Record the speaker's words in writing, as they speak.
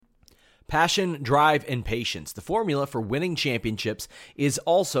Passion, drive, and patience. The formula for winning championships is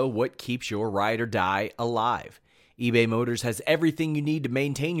also what keeps your ride or die alive. eBay Motors has everything you need to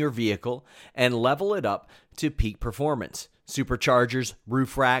maintain your vehicle and level it up to peak performance. Superchargers,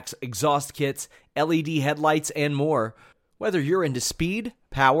 roof racks, exhaust kits, LED headlights, and more. Whether you're into speed,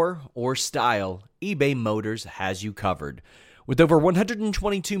 power, or style, eBay Motors has you covered. With over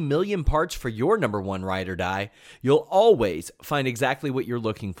 122 million parts for your number one ride or die, you'll always find exactly what you're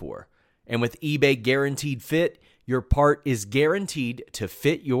looking for. And with eBay Guaranteed Fit, your part is guaranteed to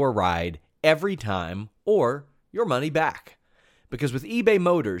fit your ride every time or your money back. Because with eBay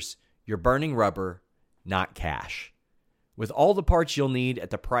Motors, you're burning rubber, not cash. With all the parts you'll need at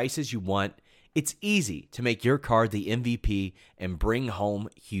the prices you want, it's easy to make your car the MVP and bring home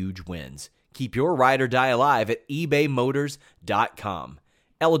huge wins. Keep your ride or die alive at ebaymotors.com.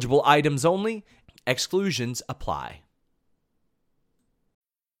 Eligible items only. Exclusions apply.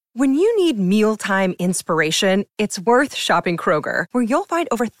 When you need mealtime inspiration, it's worth shopping Kroger, where you'll find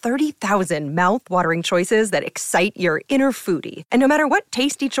over 30,000 mouth-watering choices that excite your inner foodie. And no matter what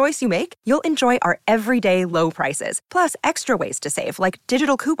tasty choice you make, you'll enjoy our everyday low prices, plus extra ways to save, like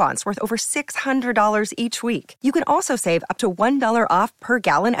digital coupons worth over $600 each week. You can also save up to $1 off per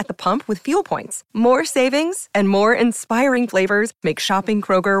gallon at the pump with fuel points. More savings and more inspiring flavors make shopping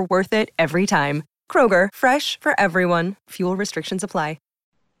Kroger worth it every time. Kroger, fresh for everyone. Fuel restrictions apply.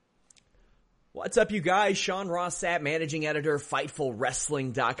 What's up, you guys? Sean Ross Sapp, managing editor,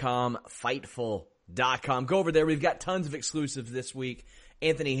 FightfulWrestling.com, Fightful.com. Go over there. We've got tons of exclusives this week.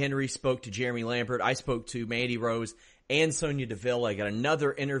 Anthony Henry spoke to Jeremy Lampert. I spoke to Mandy Rose and Sonya Deville. I got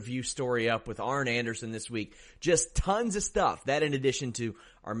another interview story up with Arn Anderson this week. Just tons of stuff. That in addition to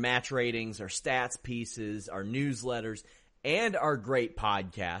our match ratings, our stats pieces, our newsletters, and our great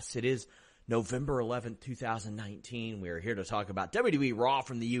podcasts. It is November 11th, 2019. We are here to talk about WWE Raw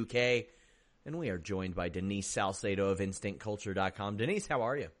from the UK. And we are joined by Denise Salcedo of InstinctCulture.com. Denise, how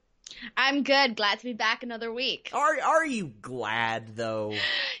are you? I'm good. Glad to be back another week. Are you glad, though?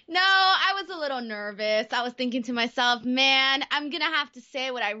 No, I was a little nervous. I was thinking to myself, man, I'm going to have to say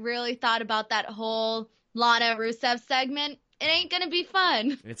what I really thought about that whole Lana Rusev segment. It ain't going to be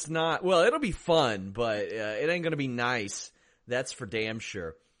fun. It's not. Well, it'll be fun, but it ain't going to be nice. That's for damn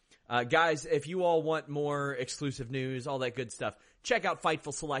sure. Guys, if you all want more exclusive news, all that good stuff, check out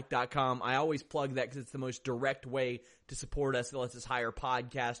FightfulSelect.com. I always plug that because it's the most direct way to support us. It lets us hire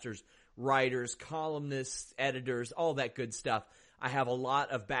podcasters, writers, columnists, editors, all that good stuff. I have a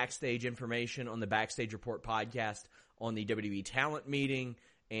lot of backstage information on the Backstage Report podcast on the WWE Talent Meeting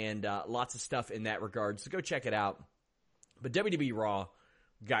and lots of stuff in that regard. So go check it out. But WWE Raw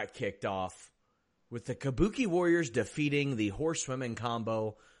got kicked off with the Kabuki Warriors defeating the Horsewomen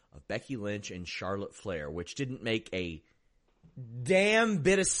combo of Becky Lynch and Charlotte Flair, which didn't make a damn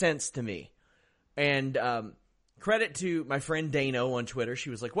bit of sense to me. And credit to my friend Dano on Twitter. She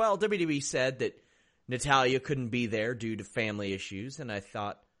was like, well, WWE said that Natalya couldn't be there due to family issues. And I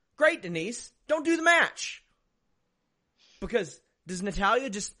thought, great, Denise, don't do the match. Because does Natalya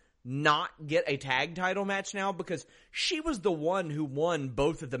just not get a tag title match now? Because she was the one who won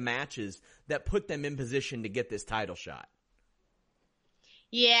both of the matches that put them in position to get this title shot.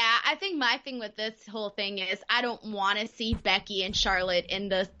 Yeah, I think my thing with this whole thing is I don't want to see Becky and Charlotte in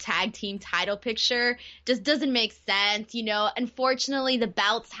the tag team title picture. Just doesn't make sense, you know. Unfortunately, the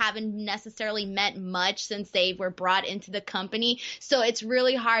bouts haven't necessarily meant much since they were brought into the company. So it's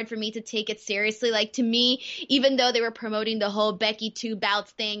really hard for me to take it seriously. Like, to me, even though they were promoting the whole Becky 2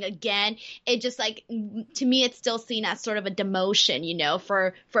 bouts thing again, it just, like, to me, it's still seen as sort of a demotion, you know,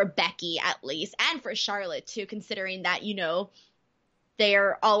 for Becky at least, and for Charlotte too, considering that, you know, they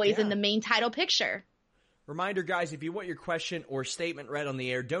are always in the main title picture. Reminder, guys, if you want your question or statement read on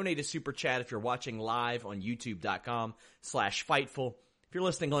the air, donate a super chat if you're watching live on youtube.com/Fightful. If you're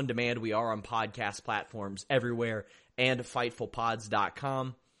listening on demand, we are on podcast platforms everywhere and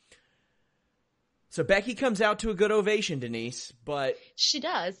FightfulPods.com. So Becky comes out to a good ovation, Denise, but... She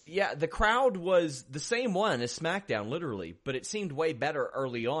does. Yeah, the crowd was the same one as SmackDown, literally, but it seemed way better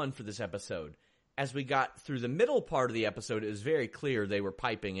early on for this episode. As we got through the middle part of the episode, it was very clear they were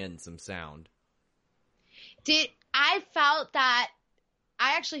piping in some sound. I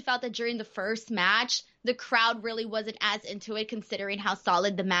actually felt that during the first match, the crowd really wasn't as into it considering how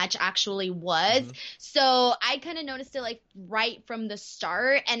solid the match actually was. Mm-hmm. So I kind of noticed it like right from the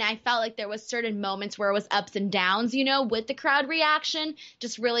start, and I felt like there was certain moments where it was ups and downs, you know, with the crowd reaction.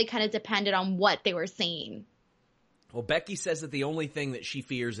 Just really kind of depended on what they were saying. Well, Becky says that the only thing that she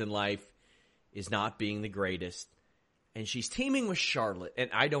fears in life is not being the greatest. And she's teaming with Charlotte, and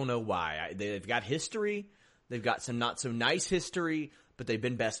I don't know why. They've got history. They've got some not so nice history, but they've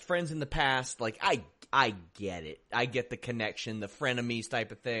been best friends in the past. Like, I get it. I get the connection, the frenemies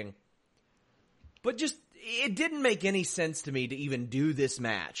type of thing. But just, it didn't make any sense to me to even do this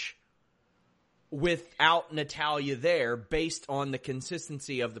match without Natalya there based on the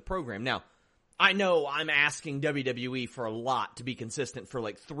consistency of the program. Now, I know I'm asking WWE for a lot to be consistent for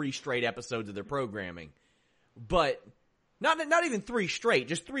like 3 straight episodes of their programming. But not even 3 straight,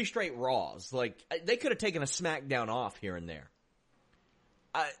 just 3 straight Raws. Like, they could have taken a SmackDown off here and there.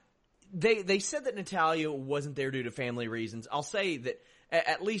 They said that Natalya wasn't there due to family reasons. I'll say that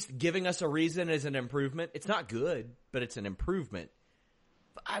at least giving us a reason is an improvement. It's not good, but it's an improvement.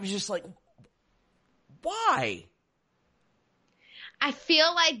 But I was just like, why? I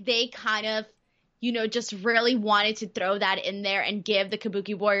feel like they kind of, just really wanted to throw that in there and give the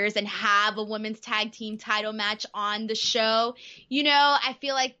Kabuki Warriors and have a women's tag team title match on the show. I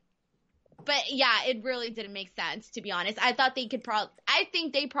feel like, but yeah, it really didn't make sense, to be honest. I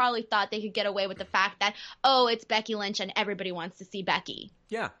think they probably thought they could get away with the fact that, it's Becky Lynch and everybody wants to see Becky.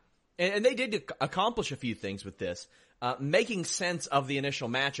 Yeah. And they did accomplish a few things with this. Making sense of the initial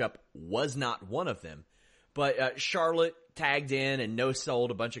matchup was not one of them. But Charlotte tagged in and no-sold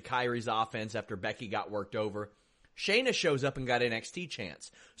a bunch of Kairi's offense after Becky got worked over. Shayna shows up and got NXT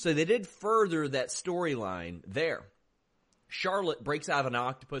chance. So they did further that storyline there. Charlotte breaks out of an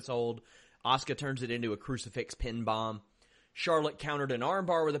octopus hold. Asuka turns it into a crucifix pin bomb. Charlotte countered an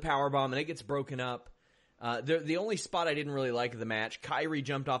armbar with a power bomb, and it gets broken up. The only spot I didn't really like of the match, Kairi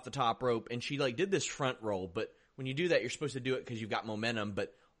jumped off the top rope, and she did this front roll. But when you do that, you're supposed to do it because you've got momentum.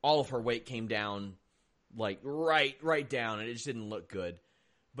 But all of her weight came down, right down, and it just didn't look good.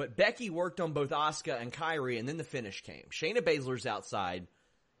 But Becky worked on both Asuka and Kairi, and then the finish came. Shayna Baszler's outside,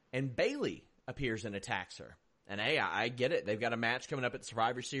 and Bayley appears and attacks her. And hey, I get it. They've got a match coming up at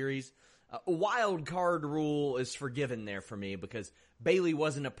Survivor Series. A wild card rule is forgiven there for me because Bayley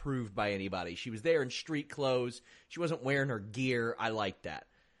wasn't approved by anybody. She was there in street clothes. She wasn't wearing her gear. I liked that.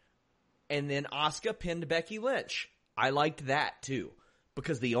 And then Asuka pinned Becky Lynch. I liked that too,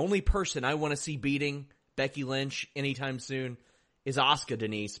 because the only person I want to see beating Becky Lynch anytime soon is Asuka,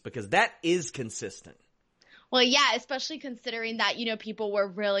 Denise, because that is consistent. Well, yeah, especially considering that, people were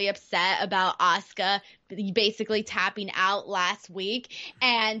really upset about Asuka basically tapping out last week.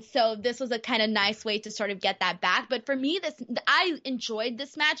 And so this was a kind of nice way to sort of get that back. But for me, I enjoyed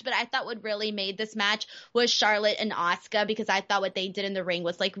this match, but I thought what really made this match was Charlotte and Asuka, because I thought what they did in the ring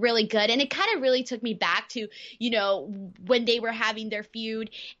was really good. And it kind of really took me back to, when they were having their feud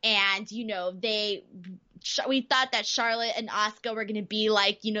and, we thought that Charlotte and Asuka were going to be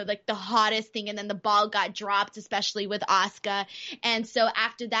the hottest thing, and then the ball got dropped, especially with Asuka. And so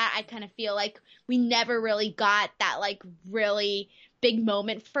after that, I kind of feel like we never really got that really big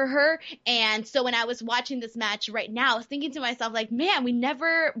moment for her. And so when I was watching this match right now, I was thinking to myself, man, we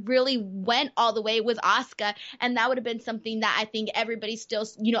never really went all the way with Asuka. And that would have been something that I think everybody still,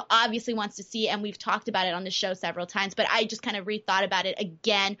 obviously wants to see. And we've talked about it on the show several times, but I just kind of rethought about it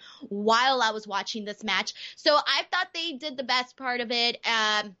again while I was watching this match. So I thought they did the best part of it.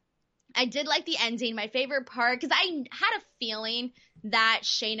 I did like the ending. My favorite part, because I had a feeling that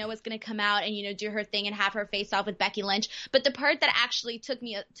Shayna was going to come out and, do her thing and have her face off with Becky Lynch. But the part that actually took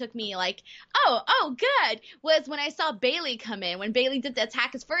me good, was when I saw Bayley come in. When Bayley did the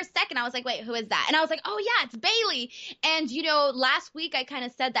attack, because for a second I was like, wait, who is that? And I was like, oh yeah, it's Bayley. And, last week I kind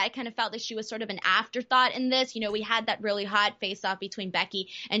of said that I kind of felt that she was sort of an afterthought in this. We had that really hot face off between Becky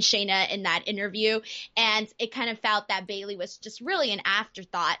and Shayna in that interview. And it kind of felt that Bayley was just really an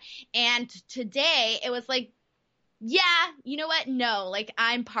afterthought. And today it was like, yeah, you know what? No,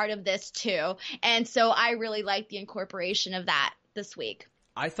 I'm part of this too. And so I really like the incorporation of that this week.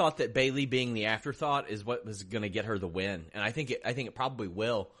 I thought that Bayley being the afterthought is what was going to get her the win. And I think it probably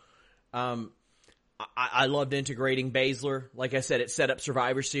will. I loved integrating Baszler. Like I said, it set up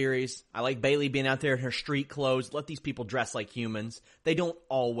Survivor Series. I like Bayley being out there in her street clothes. Let these people dress like humans. They don't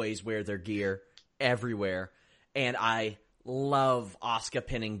always wear their gear everywhere. And I love Asuka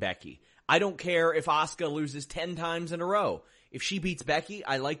pinning Becky. I don't care if Asuka loses 10 times in a row. If she beats Becky,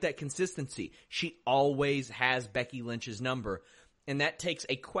 I like that consistency. She always has Becky Lynch's number. And that takes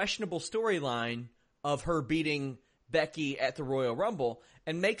a questionable storyline of her beating Becky at the Royal Rumble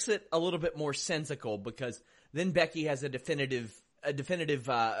and makes it a little bit more sensical, because then Becky has a definitive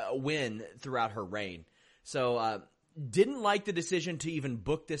win throughout her reign. So didn't like the decision to even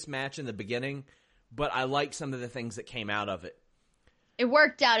book this match in the beginning, but I like some of the things that came out of it. It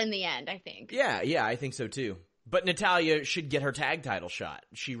worked out in the end, I think. Yeah, I think so too. But Natalya should get her tag title shot.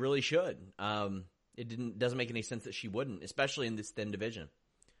 She really should. It doesn't make any sense that she wouldn't, especially in this thin division.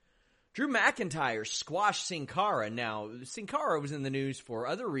 Drew McIntyre squashed Sin Cara. Now, Sin Cara was in the news for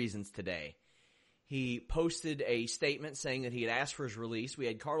other reasons today. He posted a statement saying that he had asked for his release. We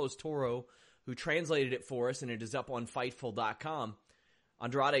had Carlos Toro, who translated it for us, and it is up on Fightful.com.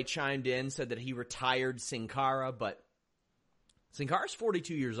 Andrade chimed in, said that he retired Sin Cara, but Sin Cara's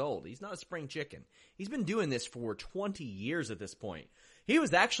 42 years old. He's not a spring chicken. He's been doing this for 20 years at this point. He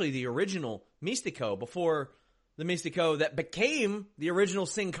was actually the original Místico before the Místico that became the original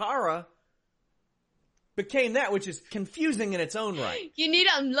Sin Cara became that, which is confusing in its own right. You need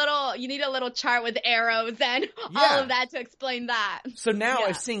a little chart with arrows and all of that to explain that. So now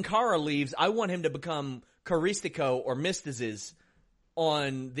if Sin Cara leaves, I want him to become Caristico or Mistiz's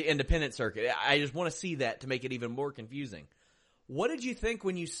on the independent circuit. I just want to see that to make it even more confusing. What did you think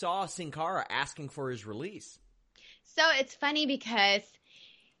when you saw Sin Cara asking for his release? So it's funny because,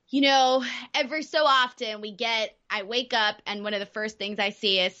 you know, every so often I wake up and one of the first things I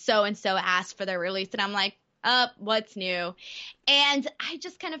see is so-and-so asked for their release. And I'm like, what's new? And I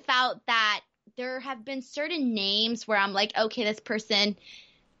just kind of felt that there have been certain names where I'm like, okay, this person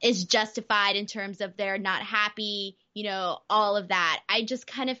is justified in terms of they're not happy, you know, all of that. I just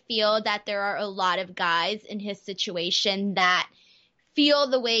kind of feel that there are a lot of guys in his situation that feel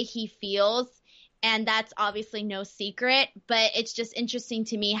the way he feels. And that's obviously no secret, but it's just interesting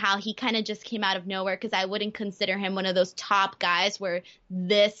to me how he kind of just came out of nowhere, because I wouldn't consider him one of those top guys where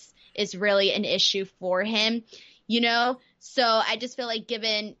this is really an issue for him, you know? So I just feel like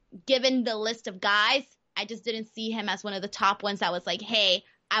given the list of guys, I just didn't see him as one of the top ones that was like, hey,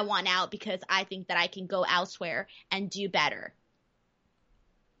 I want out because I think that I can go elsewhere and do better.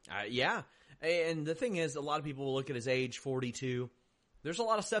 Yeah. And the thing is, a lot of people will look at his age, 42. There's a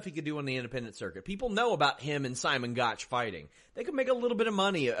lot of stuff he could do on the independent circuit. People know about him and Simon Gotch fighting. They could make a little bit of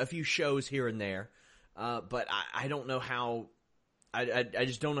money, a few shows here and there. But I don't know how – I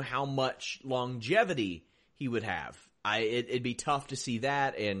just don't know how much longevity he would have. It'd be tough to see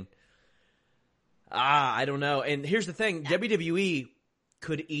that, and I don't know. And here's the thing. WWE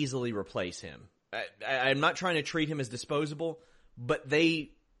could easily replace him. I'm not trying to treat him as disposable, but they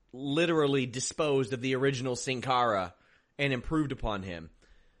literally disposed of the original Sin Cara and improved upon him.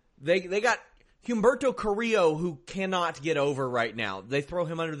 They got Humberto Carrillo, who cannot get over right now. They throw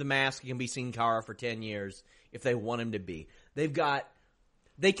him under the mask. He can be Sin Cara for 10 years if they want him to be. They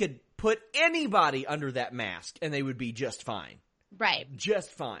could put anybody under that mask and they would be just fine. Right.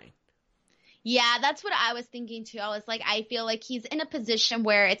 Just fine. Yeah, that's what I was thinking too. I was like, I feel like he's in a position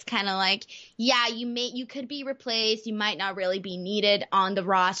where it's kind of like, yeah, you could be replaced. You might not really be needed on the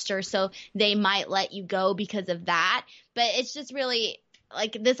roster, so they might let you go because of that. But it's just really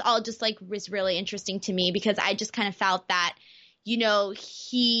like this all just like was really interesting to me, because I just kind of felt that, you know,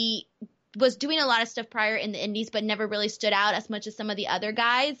 he was doing a lot of stuff prior in the indies, but never really stood out as much as some of the other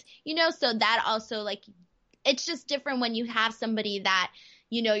guys, you know, so that also like, it's just different when you have somebody that,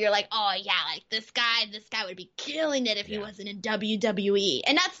 you know, you're like, oh yeah, like this guy would be killing it if he wasn't in WWE.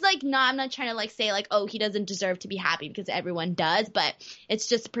 And that's like, no, I'm not trying to like say like, oh, he doesn't deserve to be happy, because everyone does, but it's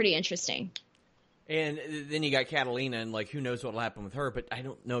just pretty interesting. And then you got Catalina, and like, who knows what will happen with her, but I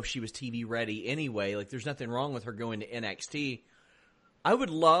don't know if she was TV ready anyway. Like, there's nothing wrong with her going to NXT. I would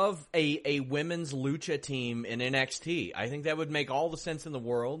love a women's lucha team in NXT. I think that would make all the sense in the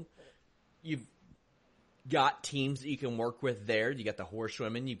world. You've got teams that you can work with there. You got the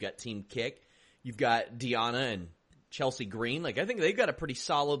Horsewomen, you've got Team Kick, you've got Deonna and Chelsea Green. Like, I think they've got a pretty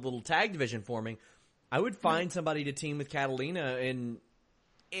solid little tag division forming. I would find somebody to team with Catalina in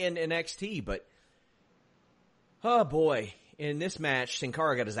NXT, but oh boy, in this match, Sin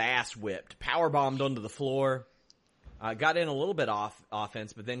Cara got his ass whipped, powerbombed onto the floor, got in a little bit off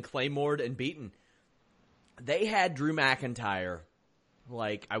offense, but then Claymored and beaten. They had Drew McIntyre,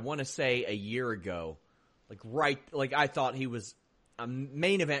 like, I want to say a year ago, like I thought he was a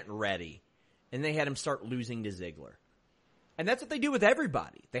main event ready, and they had him start losing to Ziggler. And that's what they do with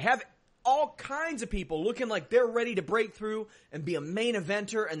everybody. They have all kinds of people looking like they're ready to break through and be a main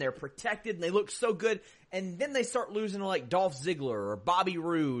eventer, and they're protected, and they look so good, and then they start losing to like Dolph Ziggler or Bobby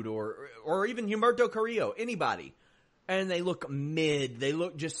Roode or even Humberto Carrillo, anybody. And they look mid. They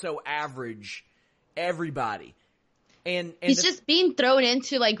look just so average. Everybody. And he's just being thrown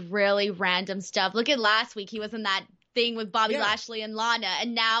into like really random stuff. Look at last week. He was in that thing with Bobby Lashley and Lana,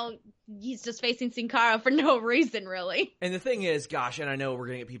 and now he's just facing Sin Cara for no reason, really. And the thing is, gosh, and I know we're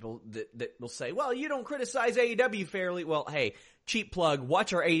going to get people that will say, well, you don't criticize AEW fairly. Well, hey, cheap plug,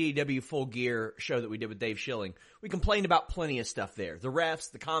 watch our AEW Full Gear show that we did with Dave Schilling. We complained about plenty of stuff there. The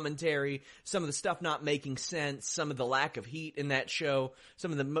refs, the commentary, some of the stuff not making sense, some of the lack of heat in that show,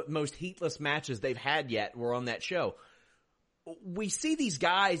 some of the most heatless matches they've had yet were on that show. we see these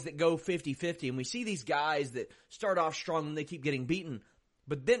guys that go 50-50, and we see these guys that start off strong and they keep getting beaten.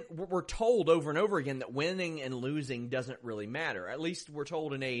 But then we're told over and over again that winning and losing doesn't really matter. At least we're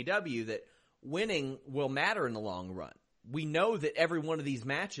told in AEW that winning will matter in the long run. We know that every one of these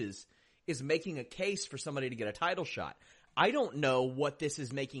matches is making a case for somebody to get a title shot. I don't know what this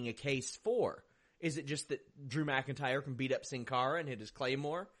is making a case for. Is it just that Drew McIntyre can beat up Sin Cara and hit his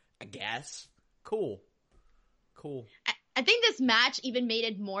Claymore? I guess. Cool. I think this match even made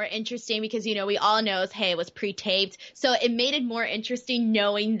it more interesting because, we all know, hey, it was pre-taped. So it made it more interesting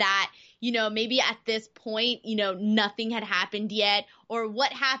knowing that, maybe at this point, nothing had happened yet, or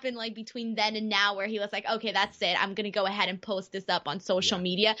what happened like between then and now where he was like, okay, that's it. I'm going to go ahead and post this up on social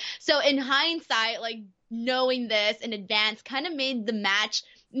media. So in hindsight, like knowing this in advance kind of made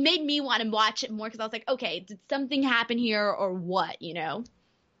me want to watch it more because I was like, okay, did something happen here or what,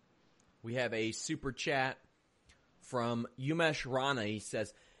 We have a super chat from Umesh Rana. He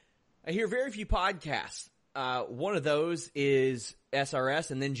says, I hear very few podcasts. One of those is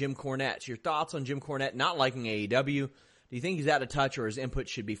SRS and then Jim Cornette's. Your thoughts on Jim Cornette not liking AEW? Do you think he's out of touch or his input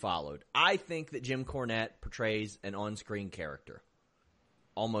should be followed? I think that Jim Cornette portrays an on-screen character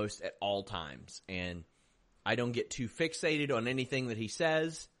almost at all times. And I don't get too fixated on anything that he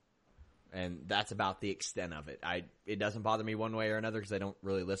says. And that's about the extent of it. It doesn't bother me one way or another because I don't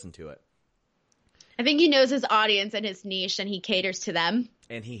really listen to it. I think he knows his audience and his niche, and he caters to them.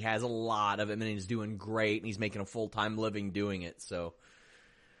 And he has a lot of them, and he's doing great, and he's making a full-time living doing it. So,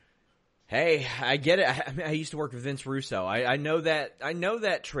 hey, I get it. I used to work with Vince Russo. I know that. I know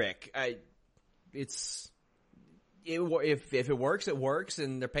that trick. If it works, it works,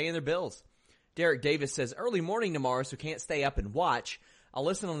 and they're paying their bills. Derek Davis says, early morning tomorrow, so can't stay up and watch. I'll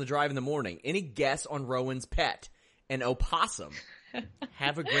listen on the drive in the morning. Any guess on Rowan's pet? An opossum.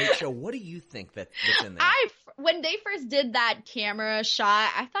 Have a great show. What do you think that's in there? When they first did that camera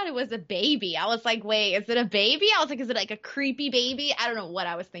shot, I thought it was a baby. I was like, wait, is it a baby? I was like, is it like a creepy baby? I don't know what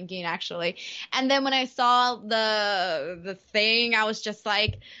I was thinking, actually. And then when I saw the thing, I was just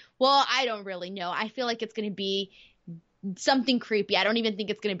like, well, I don't really know. I feel like it's going to be something creepy. I don't even think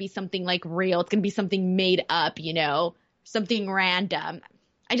it's going to be something like real. It's going to be something made up, something random.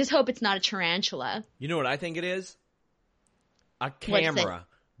 I just hope it's not a tarantula. You know what I think it is? A camera,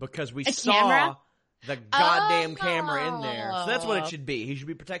 because we saw the goddamn camera in there. So that's what it should be. He should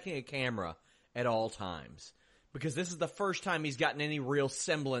be protecting a camera at all times. Because this is the first time he's gotten any real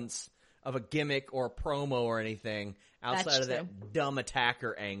semblance of a gimmick or a promo or anything outside of that dumb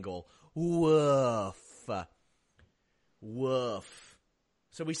attacker angle. Woof.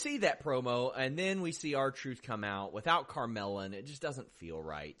 So we see that promo, and then we see R-Truth come out without Carmella, and it just doesn't feel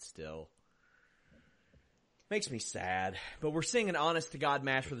right still. Makes me sad. But we're seeing an honest-to-God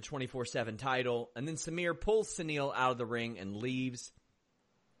match for the 24/7 title. And then Samir pulls Sunil out of the ring and leaves.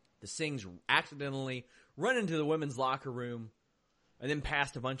 The Sings accidentally run into the women's locker room and then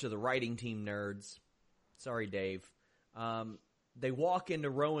past a bunch of the writing team nerds. Sorry, Dave. They walk into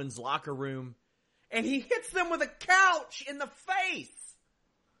Rowan's locker room and he hits them with a couch in the face.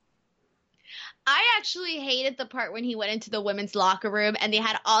 I actually hated the part when he went into the women's locker room and they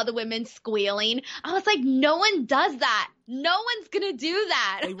had all the women squealing. I was like, no one does that. No one's going to do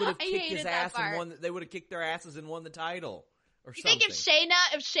that. They would have kicked his ass and won. They would have kicked their asses and won the title or something. You think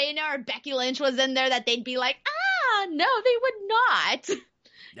if Shayna or Becky Lynch was in there that they'd be like, no, they would not.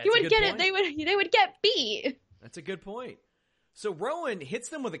 You would get it. They would get beat. That's a good point. So Rowan hits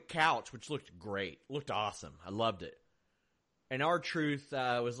them with a couch, which looked great. Looked awesome. I loved it. And R-Truth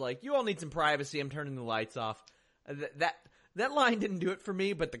was like, you all need some privacy. I'm turning the lights off. That line didn't do it for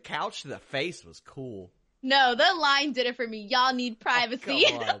me, but the couch to the face was cool. No, the line did it for me. Y'all need privacy.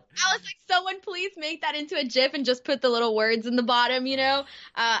 Oh, I was like, someone please make that into a GIF and just put the little words in the bottom, there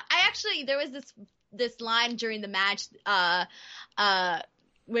was this line during the match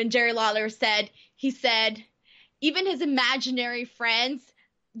when Jerry Lawler said, even his imaginary friends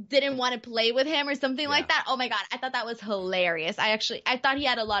didn't want to play with him or something like that. Oh my God. I thought that was hilarious. I thought he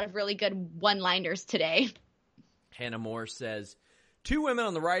had a lot of really good one-liners today. Hannah Moore says, 2 women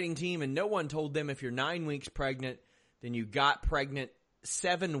on the writing team and no one told them if you're 9 weeks pregnant, then you got pregnant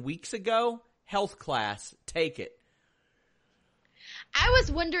 7 weeks ago. Health class, take it. I was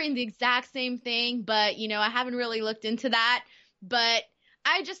wondering the exact same thing, but I haven't really looked into that, but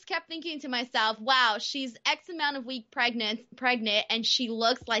I just kept thinking to myself, wow, she's X amount of weeks pregnant, and she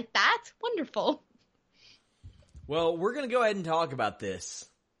looks like that? Wonderful. Well, we're going to go ahead and talk about this.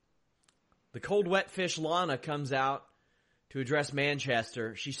 The cold, wet fish Lana comes out to address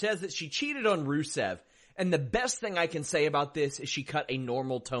Manchester. She says that she cheated on Rusev. And the best thing I can say about this is she cut a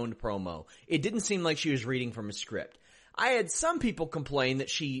normal toned promo. It didn't seem like she was reading from a script. I had some people complain that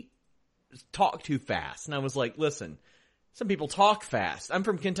she talked too fast. And I was like, listen, some people talk fast. I'm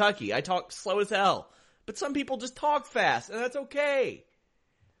from Kentucky. I talk slow as hell. But some people just talk fast, and that's okay.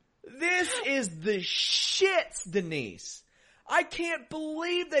 This is the shits, Denise. I can't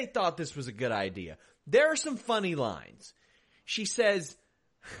believe they thought this was a good idea. There are some funny lines. She says,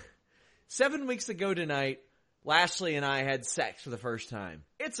 7 weeks ago tonight, Lashley and I had sex for the first time.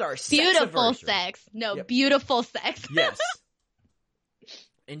 It's our beautiful sex-iversary. sex. No, Yep. beautiful sex. Yes.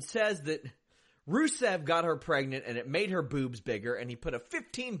 And says that Rusev got her pregnant and it made her boobs bigger and he put a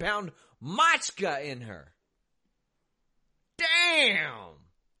 15-pound machka in her. Damn.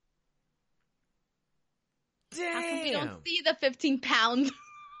 How come we Damn. don't see the 15 pounds?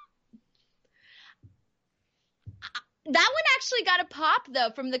 That one actually got a pop though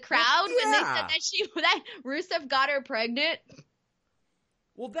from the crowd when they said that Rusev got her pregnant.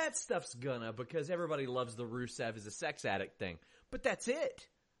 Well, that stuff's gonna, because everybody loves the Rusev as a sex addict thing. But that's it.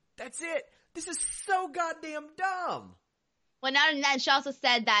 That's it. This is so goddamn dumb. Well, not only that, she also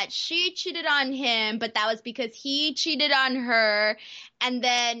said that she cheated on him, but that was because he cheated on her. And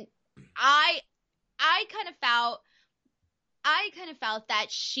then I kind of felt that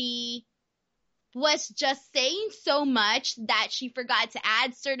she was just saying so much that she forgot to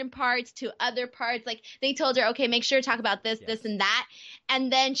add certain parts to other parts. Like, they told her, okay, make sure to talk about this, this, and that.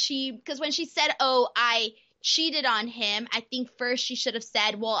 And then because when she said, oh, I cheated on him, I think first she should have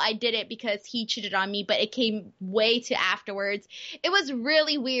said, well, I did it because he cheated on me, but it came way to afterwards. It was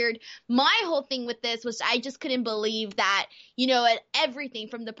really weird. My whole thing with this was I just couldn't believe that, everything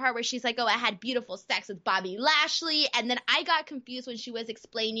from the part where she's like, oh, I had beautiful sex with Bobby Lashley. And then I got confused when she was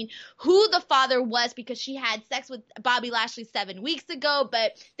explaining who the father was, because she had sex with Bobby Lashley 7 weeks ago,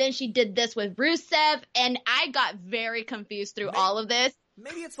 but then she did this with Rusev. And I got very confused through all of this.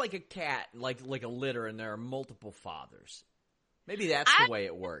 Maybe it's like a cat, like a litter, and there are multiple fathers. Maybe that's the way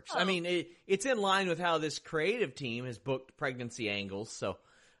it works. I mean, it's in line with how this creative team has booked pregnancy angles. So,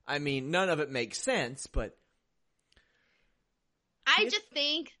 I mean, none of it makes sense, but I just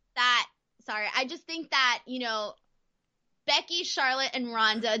think that, Becky, Charlotte, and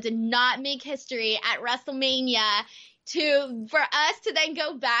Ronda did not make history at WrestleMania for us to then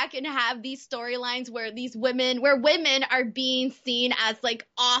go back and have these storylines where women are being seen as like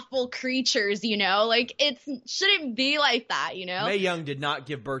awful creatures, like it shouldn't be like that, Mae Young did not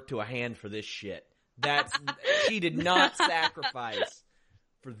give birth to a hand for this shit. She did not sacrifice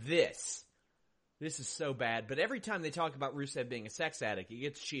for this. This is so bad. But every time they talk about Rusev being a sex addict, he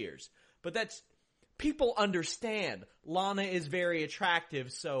gets cheers. But people understand. Lana is very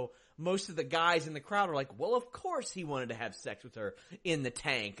attractive, so most of the guys in the crowd are like, well, of course he wanted to have sex with her in the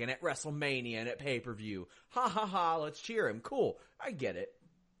tank and at WrestleMania and at pay-per-view. Ha ha ha, let's cheer him. Cool. I get it.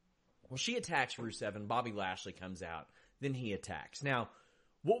 Well, she attacks Rusev and Bobby Lashley comes out. Then he attacks. Now,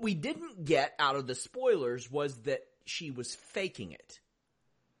 what we didn't get out of the spoilers was that she was faking it.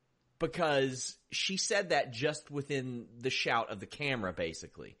 Because she said that just within the shout of the camera,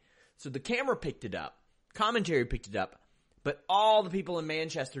 basically. So the camera picked it up. Commentary picked it up. But all the people in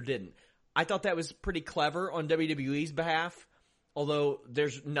Manchester didn't. I thought that was pretty clever on WWE's behalf. Although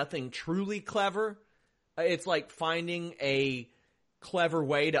there's nothing truly clever. It's like finding a clever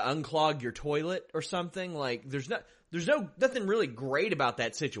way to unclog your toilet or something. Like there's nothing really great about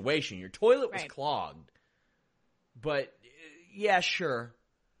that situation. Your toilet was clogged. But yeah, sure.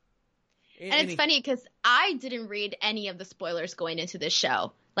 And it's funny because I didn't read any of the spoilers going into this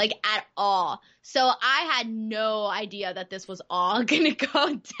show, like at all. So I had no idea that this was all going to go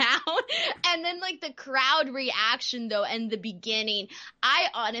down. And then like the crowd reaction though in the beginning, I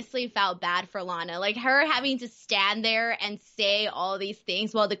honestly felt bad for Lana. Like her having to stand there and say all these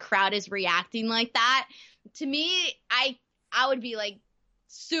things while the crowd is reacting like that. To me, I would be like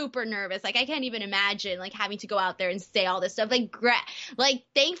super nervous. Like I can't even imagine like having to go out there and say all this stuff. Like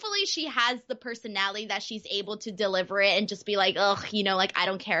thankfully she has the personality that she's able to deliver it and just be like, ugh, like I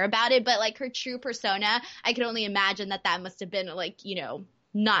don't care about it. But like her true persona, I could only imagine that must have been like,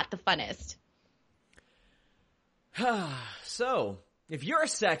 not the funnest. So if you're a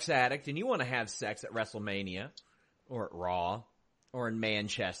sex addict and you want to have sex at WrestleMania or at Raw or in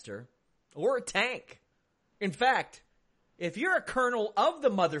Manchester or a tank, in fact, if you're a colonel of the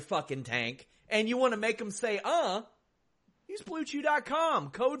motherfucking tank and you want to make them say, use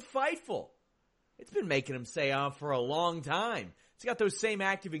BlueChew.com, code FIGHTFUL. It's been making them say, for a long time. It's got those same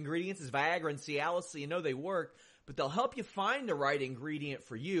active ingredients as Viagra and Cialis, so you know they work, but they'll help you find the right ingredient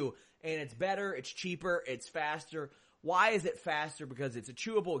for you, and it's better, it's cheaper, it's faster. Why is it faster? Because it's a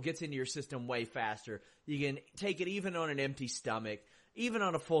chewable, it gets into your system way faster. You can take it even on an empty stomach, even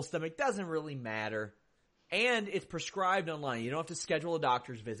on a full stomach, doesn't really matter. And it's prescribed online. You don't have to schedule a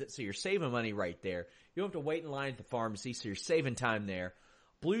doctor's visit, so you're saving money right there. You don't have to wait in line at the pharmacy, so you're saving time there.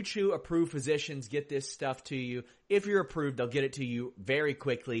 Blue Chew approved physicians get this stuff to you. If you're approved, they'll get it to you very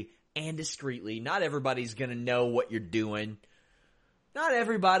quickly and discreetly. Not everybody's going to know what you're doing. Not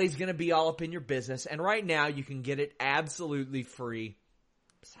everybody's going to be all up in your business. And right now, you can get it absolutely free.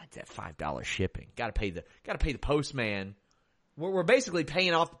 Besides that $5 shipping, gotta pay the postman. We're basically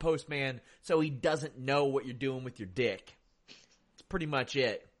paying off the postman so he doesn't know what you're doing with your dick. That's pretty much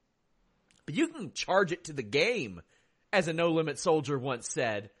it. But you can charge it to the game, as a No Limit Soldier once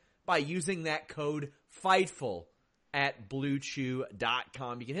said, by using that code FIGHTFUL at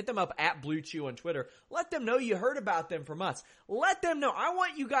BlueChew.com. You can hit them up at BlueChew on Twitter. Let them know you heard about them from us. Let them know. I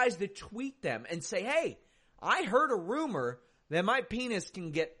want you guys to tweet them and say, hey, I heard a rumor that my penis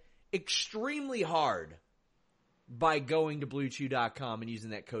can get extremely hard by going to BlueChew.com and using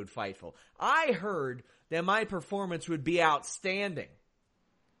that code FIGHTFUL. I heard that my performance would be outstanding.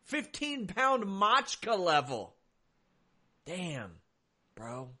 15-pound Machka level. Damn,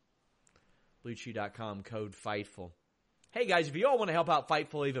 bro. BlueChew.com, code FIGHTFUL. Hey, guys, if you all want to help out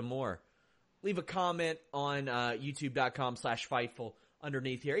Fightful even more, leave a comment on YouTube.com/Fightful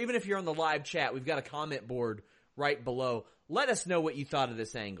underneath here. Even if you're on the live chat, we've got a comment board right below. Let us know what you thought of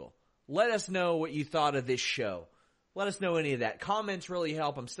this angle. Let us know what you thought of this show. Let us know any of that. Comments really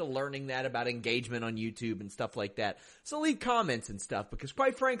help. I'm still learning that about engagement on YouTube and stuff like that. So leave comments and stuff because,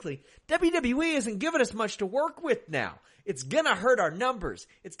 quite frankly, WWE isn't giving us much to work with now. It's going to hurt our numbers.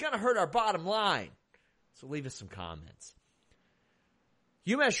 It's going to hurt our bottom line. So leave us some comments.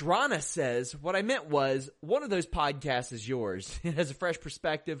 Umesh Rana says, what I meant was, one of those podcasts is yours. It has a fresh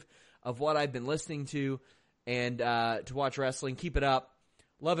perspective of what I've been listening to and to watch wrestling. Keep it up.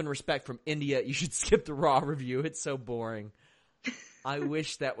 Love and respect from India. You should skip the Raw review. It's so boring. I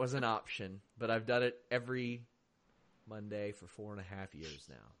wish that was an option, but I've done it every Monday for 4.5 years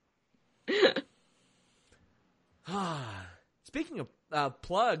now. Speaking of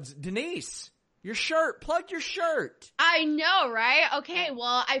plugs, Denise, your shirt. Plug your shirt. I know, right? Okay,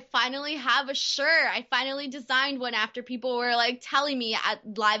 well, I finally have a shirt. I finally designed one after people were, like, telling me at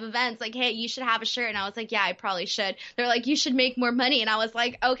live events, like, hey, you should have a shirt. And I was like, yeah, I probably should. They're like, you should make more money. And I was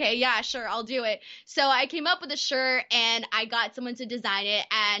like, okay, yeah, sure, I'll do it. So I came up with a shirt, and I got someone to design it.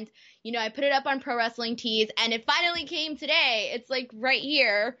 And, you know, I put it up on Pro Wrestling Tees, and it finally came today. It's, like, right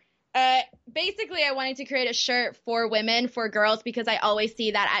here. Basically, I wanted to create a shirt for women, for girls, because I always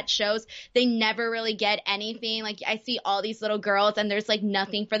see that at shows, they never really get anything. Like, I see all these little girls and there's like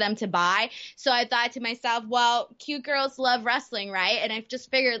nothing for them to buy. So I thought to myself, well, cute girls love wrestling, right? And I've just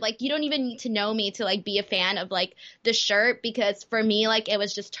figured, like, you don't even need to know me to like be a fan of like the shirt, because for me, like, it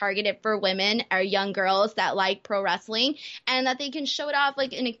was just targeted for women or young girls that like pro wrestling and that they can show it off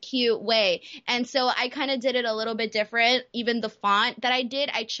like in a cute way. And so I kind of did it a little bit different. Even the font that I did,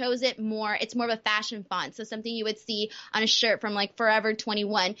 I chose it more. It's more of a fashion font, so something you would see on a shirt from like Forever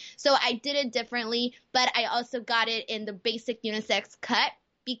 21. So I did it differently, but I also got it in the basic unisex cut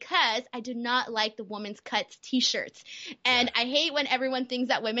because I do not like the women's cuts t-shirts. And I hate when everyone thinks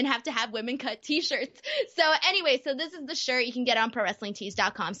that women have to have women cut t-shirts. So anyway, so this is the shirt. You can get on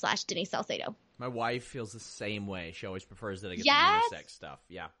ProWrestlingTees.com/Denise Salcedo. My wife feels the same way. She always prefers that I get the unisex stuff.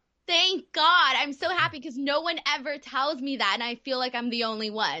 Yeah. Thank God. I'm so happy because no one ever tells me that, and I feel like I'm the only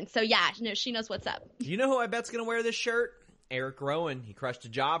one. So, yeah, no, she knows what's up. You know who I bet's going to wear this shirt? Eric Rowan. He crushed a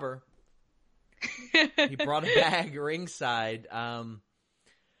jobber. He brought a bag ringside.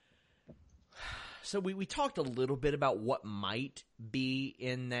 So we talked a little bit about what might be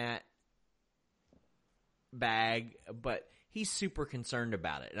in that bag, but he's super concerned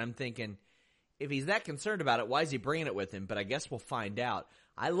about it. And I'm thinking, if he's that concerned about it, why is he bringing it with him? But I guess we'll find out.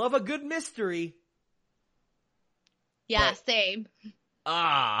 I love a good mystery. Yeah, same.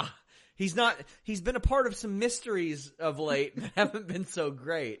 He's been a part of some mysteries of late that haven't been so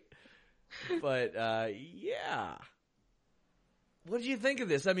great. But, yeah. What did you think of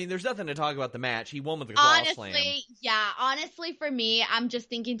this? I mean, there's nothing to talk about the match. He won with the claw slam. Honestly, for me, I'm just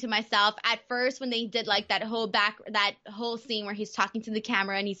thinking to myself, at first when they did like that whole scene where he's talking to the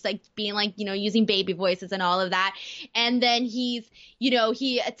camera and he's like being like, you know, using baby voices and all of that. And then he's, you know,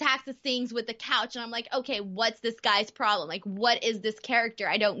 he attacks the things with the couch. And I'm like, okay, what's this guy's problem? Like, what is this character?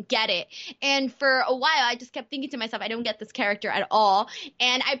 I don't get it. And for a while, I just kept thinking to myself, I don't get this character at all.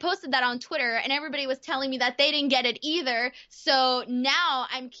 And I posted that on Twitter and everybody was telling me that they didn't get it either. So So now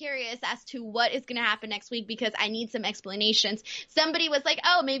I'm curious as to what is going to happen next week because I need some explanations. Somebody was like,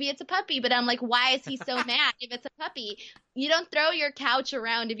 oh, maybe it's a puppy, but I'm like, why is he so mad if it's a puppy? You don't throw your couch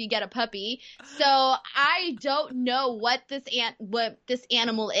around if you get a puppy. So I don't know what this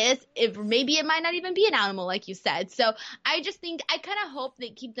animal is. If maybe it might not even be an animal, like you said. So I just think I kind of hope they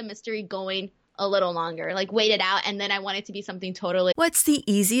keep the mystery going a little longer, like wait it out, and then I want it to be something totally. What's the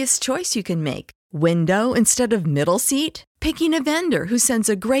easiest choice you can make? Window instead of middle seat? Picking a vendor who sends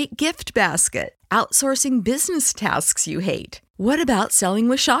a great gift basket? Outsourcing business tasks you hate? What about selling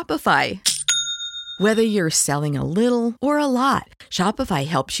with Shopify? Whether you're selling a little or a lot, Shopify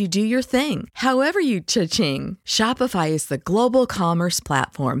helps you do your thing, however you cha-ching. Shopify is the global commerce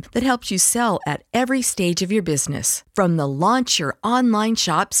platform that helps you sell at every stage of your business. From the launch your online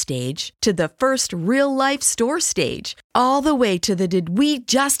shop stage to the first real-life store stage, all the way to the did we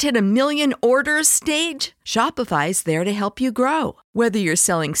just hit a million orders stage. Shopify's there to help you grow. Whether you're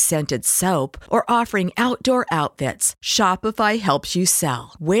selling scented soap or offering outdoor outfits, Shopify helps you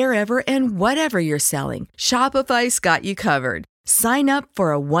sell. Wherever and whatever you're selling, Shopify's got you covered. Sign up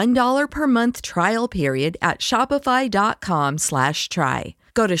for a $1 per month trial period at shopify.com/try.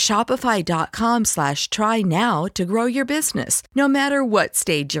 Go to shopify.com/try now to grow your business, no matter what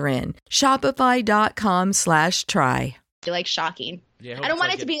stage you're in. Shopify.com/try. Like shocking. Yeah, I don't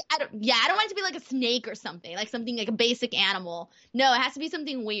want it to be. I don't want it to be like a snake or something, like something like a basic animal. No, it has to be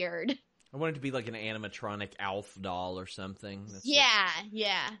something weird. I want it to be like an animatronic Alf doll or something. Yeah.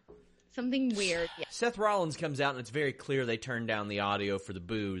 Something weird. Yeah. Seth Rollins comes out and it's very clear they turned down the audio for the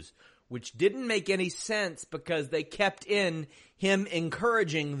boos, which didn't make any sense because they kept in him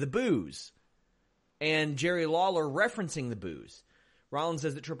encouraging the boos and Jerry Lawler referencing the boos. Rollins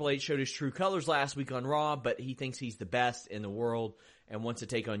says that Triple H showed his true colors last week on Raw, but he thinks he's the best in the world and wants to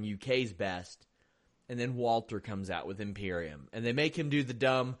take on UK's best. And then Walter comes out with Imperium. And they make him do the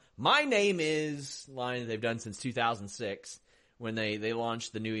dumb, "My name is," line that they've done since 2006 when they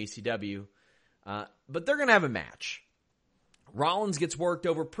launched the new ECW. But they're going to have a match. Rollins gets worked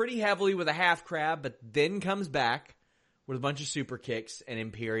over pretty heavily with a half crab, but then comes back with a bunch of super kicks, and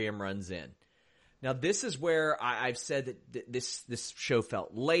Imperium runs in. Now, this is where I've said that this show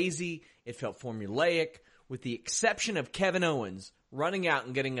felt lazy. It felt formulaic, with the exception of Kevin Owens running out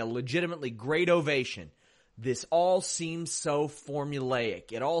and getting a legitimately great ovation. This all seems so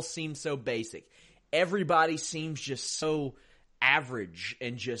formulaic. It all seems so basic. Everybody seems just so average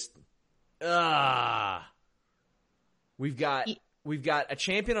and just, We've got a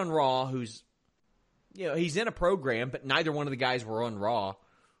champion on Raw who's, he's in a program, but neither one of the guys were on Raw.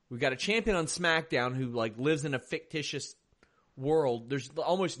 We've got a champion on SmackDown who lives in a fictitious world. There's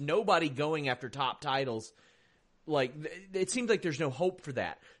almost nobody going after top titles. It seems like there's no hope for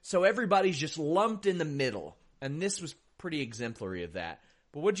that. So everybody's just lumped in the middle. And this was pretty exemplary of that.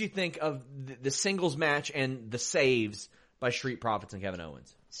 But what did you think of the singles match and the saves by Street Profits and Kevin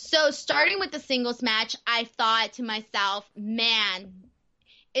Owens? So starting with the singles match, I thought to myself, man,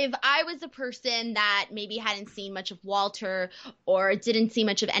 if I was a person that maybe hadn't seen much of Walter or didn't see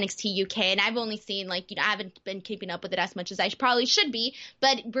much of NXT UK, and I've only seen I haven't been keeping up with it as much as I probably should be,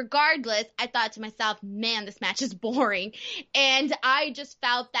 but regardless, I thought to myself, man, this match is boring. And I just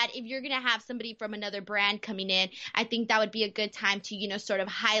felt that if you're going to have somebody from another brand coming in, I think that would be a good time to, sort of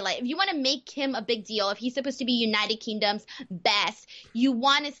highlight. If you want to make him a big deal, if he's supposed to be United Kingdom's best, you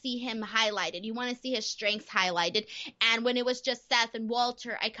want to see him highlighted. You want to see his strengths highlighted. And when it was just Seth and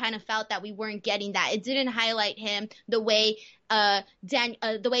Walter, I kind of felt that we weren't getting that. It didn't highlight him the way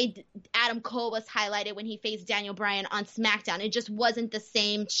Adam Cole was highlighted when he faced Daniel Bryan on SmackDown. It just wasn't the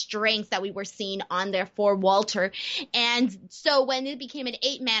same strengths that we were seeing on there for Walter. And so when it became an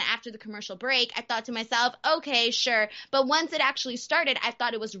 8-man after the commercial break, I thought to myself, okay, sure. But once it actually started, I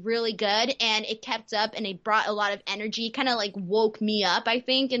thought it was really good and it kept up and it brought a lot of energy, kind of woke me up, I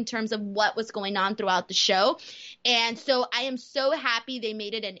think, in terms of what was going on throughout the show. And so I am so happy they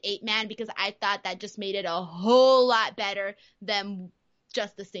made it an 8-man because I thought that just made it a whole lot better than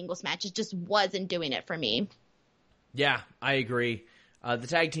just the singles match. It just wasn't doing it for me. Yeah, I agree. The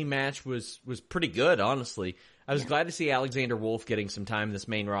tag team match was pretty good, honestly. I was glad to see Alexander Wolf getting some time in this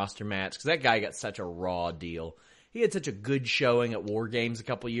main roster match because that guy got such a raw deal. He had such a good showing at War Games a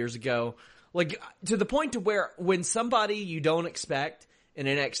couple years ago. To the point to where when somebody you don't expect in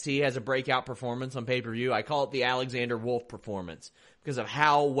NXT has a breakout performance on pay-per-view, I call it the Alexander Wolf performance because of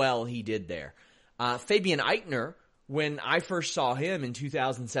how well he did there. Fabian Eichner, when I first saw him in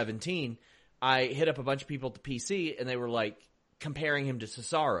 2017, I hit up a bunch of people at the PC, and they were comparing him to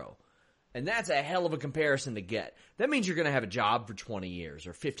Cesaro. And that's a hell of a comparison to get. That means you're going to have a job for 20 years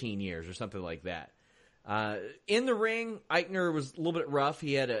or 15 years or something like that. In the ring, Eichner was a little bit rough.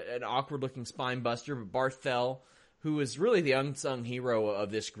 He had an awkward-looking spine buster, but Barthel, who is really the unsung hero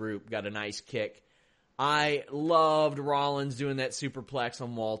of this group, got a nice kick. I loved Rollins doing that superplex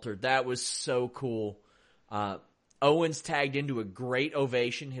on Walter. That was so cool. Owens tagged into a great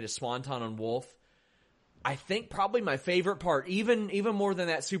ovation, hit a swanton on Wolf. I think probably my favorite part, even more than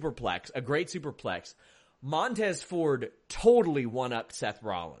that superplex, a great superplex, Montez Ford totally one-upped Seth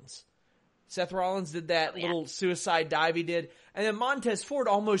Rollins. Seth Rollins did that little suicide dive he did, and then Montez Ford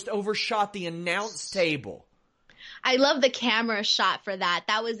almost overshot the announce table. I love the camera shot for that.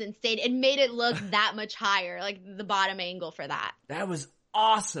 That was insane. It made it look that much higher, like the bottom angle for that. That was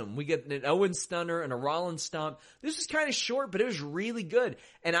awesome. We get an Owens stunner and a Rollins stomp. This was kind of short, but it was really good.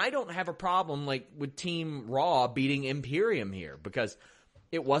 And I don't have a problem with Team Raw beating Imperium here because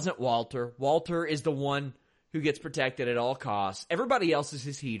it wasn't Walter. Walter is the one who gets protected at all costs. Everybody else is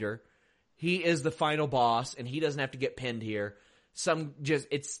his heater. He is the final boss, and he doesn't have to get pinned here.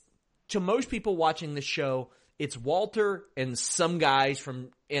 It's to most people watching this show, it's Walter and some guys from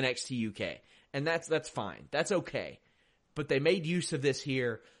NXT UK. And that's fine. That's okay. But they made use of this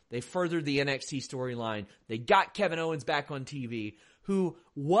here. They furthered the NXT storyline. They got Kevin Owens back on TV, who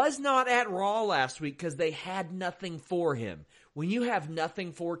was not at Raw last week because they had nothing for him. When you have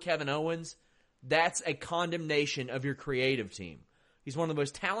nothing for Kevin Owens, that's a condemnation of your creative team. He's one of the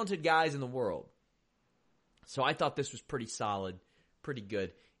most talented guys in the world. So I thought this was pretty solid, pretty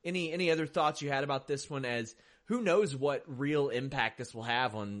good. Any other thoughts you had about this one, as who knows what real impact this will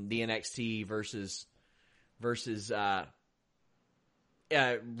have on the NXT versus Raw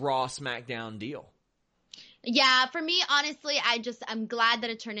SmackDown deal? Yeah, for me, honestly, I'm glad that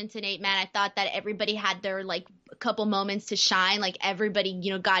it turned into an 8-man. I thought that everybody had their, couple moments to shine.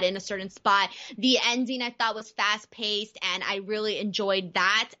 Everybody, got in a certain spot. The ending I thought was fast-paced, and I really enjoyed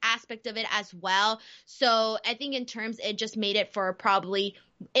that aspect of it as well. So I think in terms, it just made it for probably,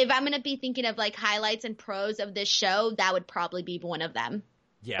 if I'm going to be thinking of, highlights and pros of this show, that would probably be one of them.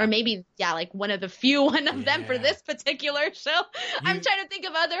 Yeah. Or maybe, one of the few them for this particular show. I'm trying to think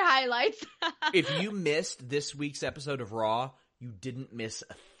of other highlights. If you missed this week's episode of Raw, you didn't miss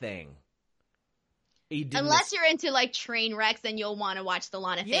a thing. Unless you're into, train wrecks, then you'll want to watch the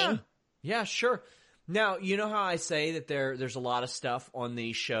Lana thing. Yeah, sure. Now, you know how I say that there's a lot of stuff on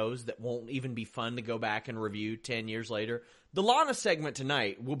these shows that won't even be fun to go back and review 10 years later? The Lana segment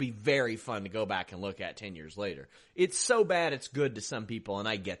tonight will be very fun to go back and look at 10 years later. It's so bad it's good to some people, and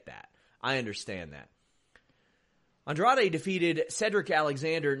I get that. I understand that. Andrade defeated Cedric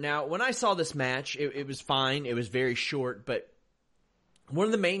Alexander. Now, when I saw this match, it was fine. It was very short, but one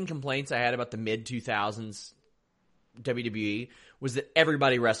of the main complaints I had about the mid-2000s WWE was that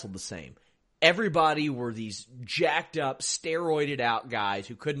everybody wrestled the same. Everybody were these jacked up, steroided out guys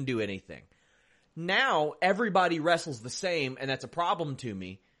who couldn't do anything. Now, everybody wrestles the same, and that's a problem to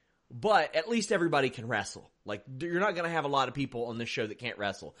me, but at least everybody can wrestle. You're not going to have a lot of people on this show that can't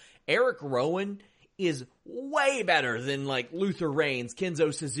wrestle. Eric Rowan is way better than, Luther Reigns,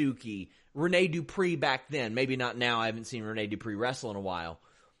 Kenzo Suzuki, Rene Dupree back then. Maybe not now. I haven't seen Rene Dupree wrestle in a while.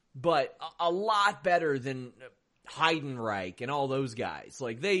 But a lot better than Heidenreich and all those guys.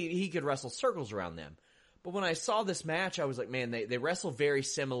 He could wrestle circles around them. But when I saw this match, I was like, man, they wrestle very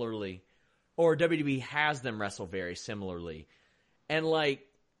similarly. Or WWE has them wrestle very similarly. And,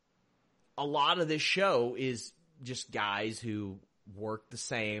 a lot of this show is just guys who work the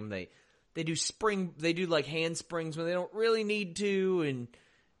same. They do handsprings when they don't really need to. And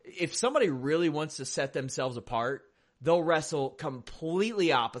if somebody really wants to set themselves apart, they'll wrestle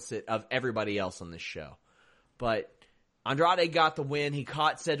completely opposite of everybody else on this show. But Andrade got the win. He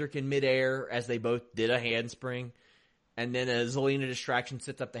caught Cedric in midair as they both did a handspring. And then a Zelina distraction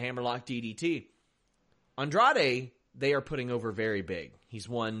sets up the hammerlock DDT. Andrade, they are putting over very big. He's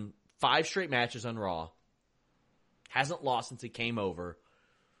won 5 straight matches on Raw. Hasn't lost since he came over.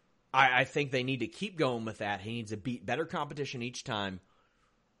 I think they need to keep going with that. He needs to beat better competition each time.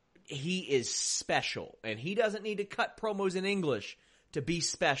 He is special. And he doesn't need to cut promos in English to be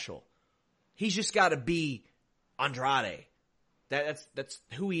special. He's just got to be Andrade. That's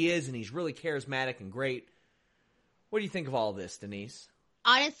who he is, and he's really charismatic and great. What do you think of all this, Denise?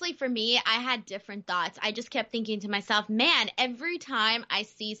 Honestly, for me, I had different thoughts. I just kept thinking to myself, man, every time I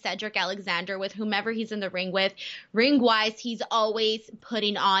see Cedric Alexander with whomever he's in the ring with, ring-wise, he's always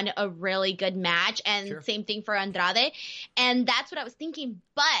putting on a really good match. And Same thing for Andrade. And that's what I was thinking.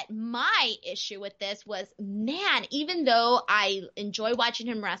 But my issue with this was, man, even though I enjoy watching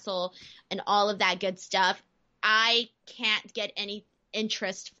him wrestle and all of that good stuff, I can't get any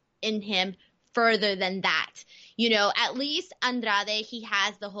interest in him further than that. You know, at least Andrade, he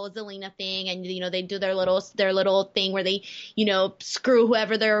has the whole Zelina thing, and you know, they do their little thing where they, you know, screw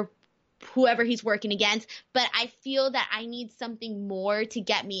whoever he's working against. But I feel that I need something more to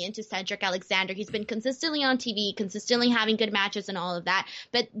get me into Cedric Alexander. He's been consistently on TV, consistently having good matches and all of that,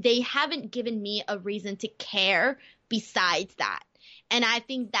 but they haven't given me a reason to care besides that. And I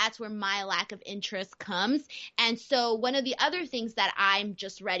think that's where my lack of interest comes. And so one of the other things that I'm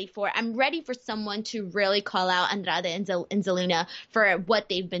just ready for, I'm ready for someone to really call out Andrade and Zelina for what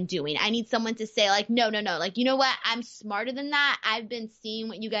they've been doing. I need someone to say like, no, like, you know what? I'm smarter than that. I've been seeing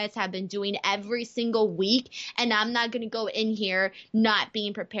what you guys have been doing every single week, and I'm not going to go in here not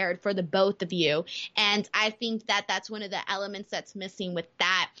being prepared for the both of you. And I think that that's one of the elements that's missing with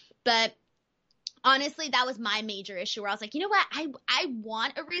that. But honestly, that was my major issue where I was like, you know what? I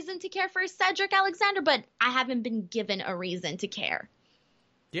want a reason to care for Cedric Alexander, but I haven't been given a reason to care.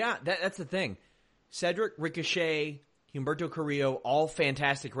 Yeah, that's the thing. Cedric, Ricochet, Humberto Carrillo, all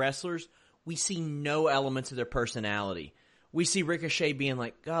fantastic wrestlers. We see no elements of their personality. We see Ricochet being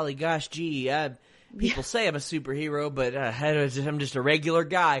like, golly gosh, gee, people say I'm a superhero, but I'm just a regular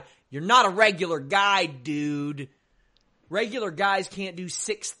guy. You're not a regular guy, dude. Regular guys can't do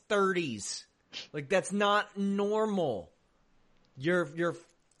 630s. Like, that's not normal. You're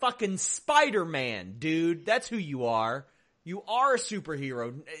fucking Spider-Man, dude. That's who you are. You are a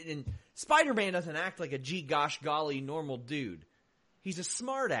superhero. And Spider-Man doesn't act like a gee gosh golly normal dude. He's a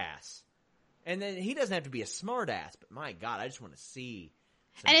smartass. And then he doesn't have to be a smartass, but my God, I just want to see.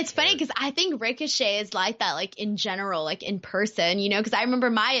 And it's funny because I think Ricochet is like that, like in general, like in person, you know, because I remember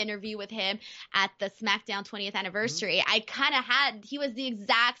my interview with him at the SmackDown 20th anniversary. Mm-hmm. He was the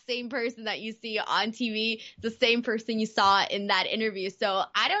exact same person that you see on TV, the same person you saw in that interview. So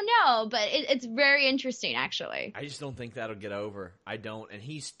I don't know, but it's very interesting, actually. I just don't think that'll get over. I don't. And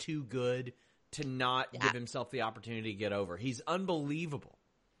he's too good to not give himself the opportunity to get over. He's unbelievable.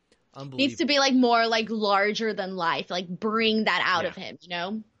 Needs to be like more like larger than life, like bring that out of him, you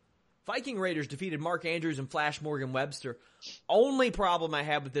know? Viking Raiders defeated Mark Andrews and Flash Morgan Webster. Only problem I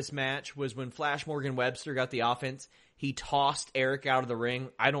had with this match was when Flash Morgan Webster got the offense, he tossed Eric out of the ring.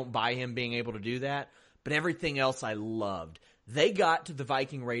 I don't buy him being able to do that, but everything else I loved. They got to the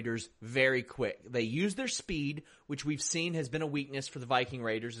Viking Raiders very quick. They used their speed, which we've seen has been a weakness for the Viking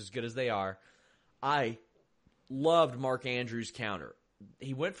Raiders, as good as they are. I loved Mark Andrews' counter.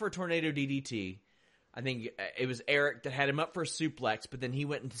 He went for a tornado DDT. I think it was Eric that had him up for a suplex, but then he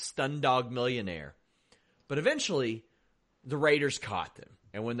went into Stun Dog Millionaire. But eventually, the Raiders caught them.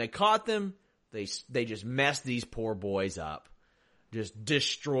 And when they caught them, they just messed these poor boys up. Just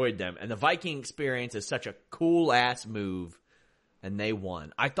destroyed them. And the Viking Experience is such a cool-ass move, and they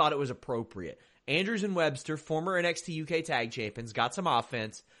won. I thought it was appropriate. Andrews and Webster, former NXT UK Tag Champions, got some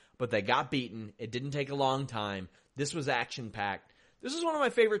offense, but they got beaten. It didn't take a long time. This was action-packed. This is one of my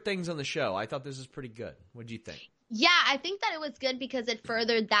favorite things on the show. I thought this was pretty good. What do you think? Yeah, I think that it was good because it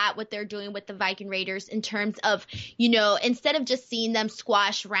furthered that what they're doing with the Viking Raiders in terms of, you know, instead of just seeing them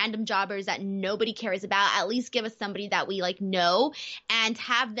squash random jobbers that nobody cares about, at least give us somebody that we like know and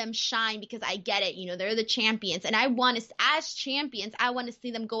have them shine, because I get it, you know, they're the champions, and I want to, as champions, I want to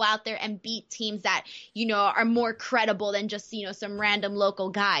see them go out there and beat teams that, you know, are more credible than just, you know, some random local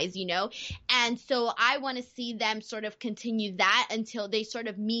guys, you know, and so I want to see them sort of continue that until they sort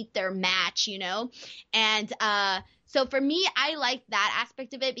of meet their match, you know, and so for me, I liked that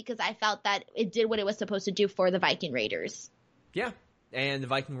aspect of it because I felt that it did what it was supposed to do for the Viking Raiders. Yeah, and the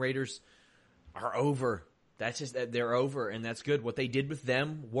Viking Raiders are over. That's just that they're over, and that's good. What they did with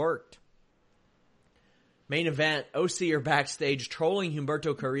them worked. Main event, OC are backstage trolling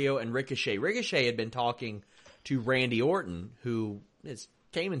Humberto Carrillo and Ricochet. Ricochet had been talking to Randy Orton, who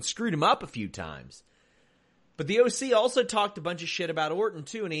came and screwed him up a few times. But the OC also talked a bunch of shit about Orton,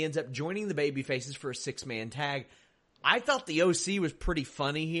 too, and he ends up joining the babyfaces for a 6-man tag. I thought the OC was pretty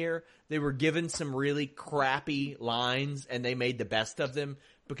funny here. They were given some really crappy lines, and they made the best of them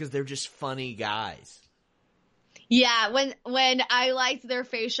because they're just funny guys. Yeah, when I liked their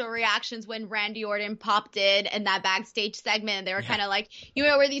facial reactions when Randy Orton popped in that backstage segment, and they were kind of like, you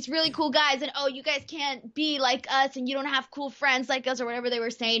know, we're these really cool guys, and oh, you guys can't be like us, and you don't have cool friends like us, or whatever they were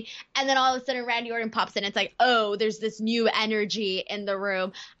saying. And then all of a sudden Randy Orton pops in, and it's like, oh, there's this new energy in the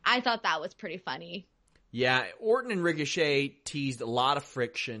room. I thought that was pretty funny. Yeah, Orton and Ricochet teased a lot of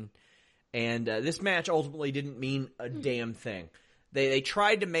friction, and this match ultimately didn't mean a damn thing. They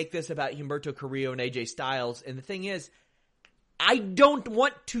tried to make this about Humberto Carrillo and AJ Styles, and the thing is, I don't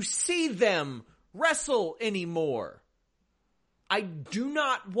want to see them wrestle anymore. I do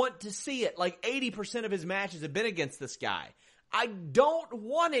not want to see it. Like 80% of his matches have been against this guy. I don't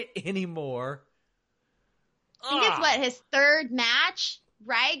want it anymore. I think it's what, his third match,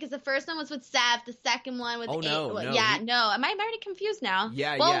 right? Because the first one was with Seth, the second one with no. Am I already confused now?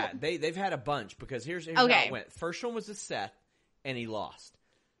 Yeah. They've had a bunch because here's how it went. First one was with Seth, and he lost.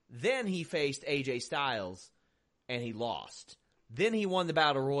 Then he faced AJ Styles, and he lost. Then he won the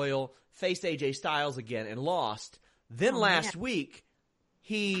Battle Royal, faced AJ Styles again, and lost. Then last week,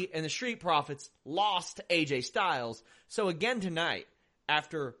 he and the Street Profits lost to AJ Styles. So again tonight,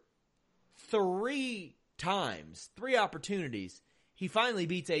 after 3 opportunities, he finally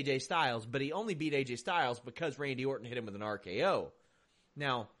beats AJ Styles, but he only beat AJ Styles because Randy Orton hit him with an RKO.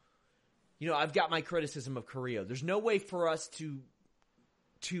 Now, I've got my criticism of Carrillo. There's no way for us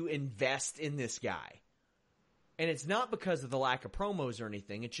to invest in this guy. And it's not because of the lack of promos or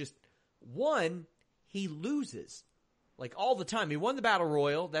anything. It's just, one, he loses. Like, all the time. He won the Battle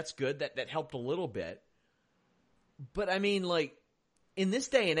Royal. That's good. That helped a little bit. But, I mean, like, in this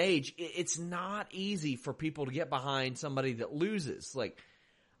day and age, it's not easy for people to get behind somebody that loses. Like,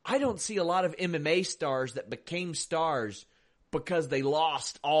 I don't see a lot of MMA stars that became stars because they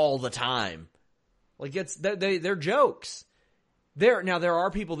lost all the time. Like, they're jokes. There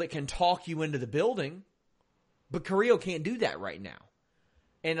are people that can talk you into the building, but Carrillo can't do that right now.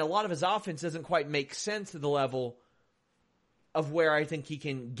 And a lot of his offense doesn't quite make sense to the level of where I think he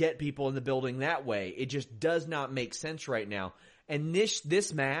can get people in the building that way. It just does not make sense right now. And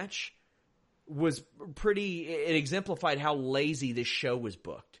this match was it exemplified how lazy this show was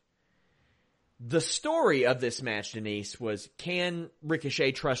booked. The story of this match, Denise, was, can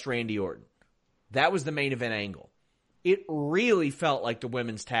Ricochet trust Randy Orton? That was the main event angle. It really felt like the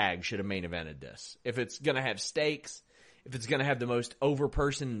women's tag should have main evented this. If it's going to have stakes, if it's going to have the most over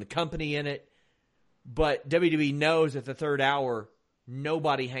person in the company in it. But WWE knows at the third hour,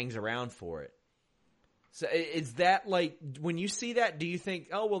 nobody hangs around for it. So is that like, when you see that, do you think,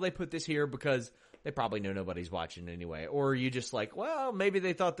 oh, well, they put this here because they probably know nobody's watching anyway? Or are you just like, well, maybe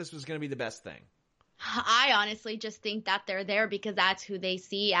they thought this was going to be the best thing? I honestly just think that they're there because that's who they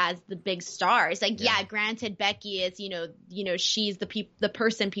see as the big stars. Like, yeah, granted, Becky is, she's the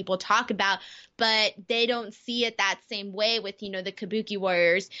person people talk about, but they don't see it that same way with, the Kabuki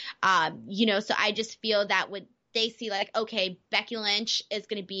Warriors. So I just feel that they see like, okay, Becky Lynch is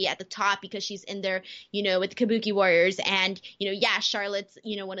going to be at the top because she's in there, with the Kabuki Warriors. And, Charlotte's,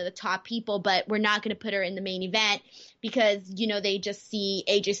 one of the top people, but we're not going to put her in the main event because, they just see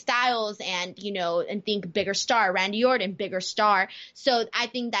AJ Styles and, and think bigger star, Randy Orton, bigger star. So I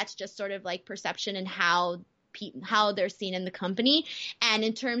think that's just sort of like perception and how they're seen in the company. And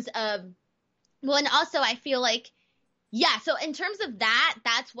in terms of, and also I feel like, yeah, so in terms of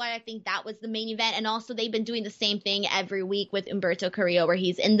that's why I think that was the main event. And also they've been doing the same thing every week with Humberto Carrillo where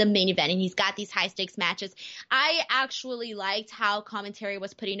he's in the main event and he's got these high stakes matches. I actually liked how commentary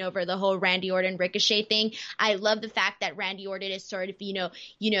was putting over the whole Randy Orton Ricochet thing. I love the fact that Randy Orton is sort of,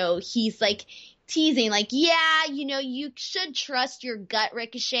 he's like teasing like, yeah, you should trust your gut,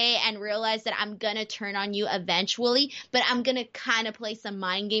 Ricochet, and realize that I'm gonna turn on you eventually, but I'm gonna kind of play some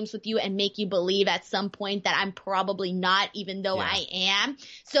mind games with you and make you believe at some point that I'm probably not, even though I am.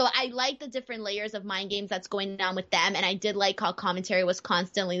 So I like the different layers of mind games that's going on with them, and I did like how commentary was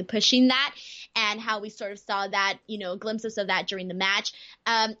constantly pushing that and how we sort of saw that, glimpses of that during the match.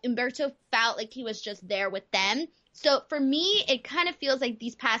 Humberto felt like he was just there with them. So for me, it kind of feels like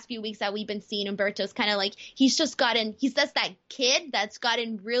these past few weeks that we've been seeing Humberto's kind of like he's just that kid that's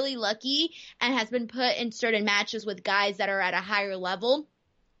gotten really lucky and has been put in certain matches with guys that are at a higher level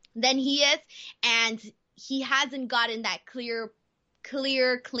than he is. And he hasn't gotten that clear,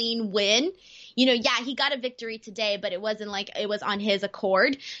 clean win. He got a victory today, but it wasn't like it was on his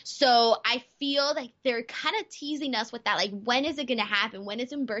accord. So I feel like they're kind of teasing us with that. Like, when is it going to happen? When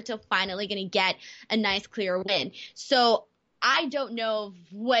is Humberto finally going to get a nice, clear win? So I don't know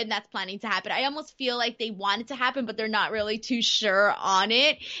when that's planning to happen. I almost feel like they want it to happen, but they're not really too sure on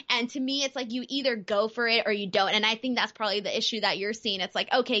it. And to me, it's like you either go for it or you don't. And I think that's probably the issue that you're seeing. It's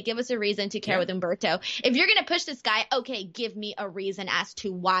like, okay, give us a reason to care with Humberto. If you're going to push this guy, okay, give me a reason as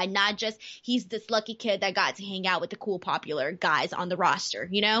to why, not just he's this lucky kid that got to hang out with the cool, popular guys on the roster,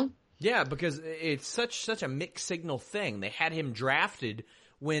 Yeah, because it's such a mixed signal thing. They had him drafted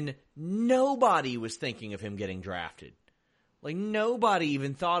when nobody was thinking of him getting drafted. Like, nobody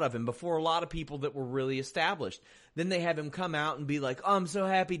even thought of him before a lot of people that were really established. Then they have him come out and be like, oh, I'm so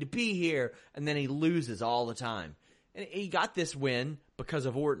happy to be here. And then he loses all the time. And he got this win because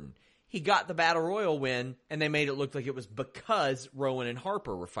of Orton. He got the Battle Royal win, and they made it look like it was because Rowan and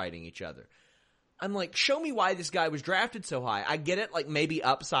Harper were fighting each other. I'm like, show me why this guy was drafted so high. I get it, like maybe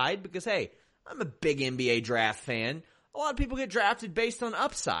upside, because, hey, I'm a big NBA draft fan. A lot of people get drafted based on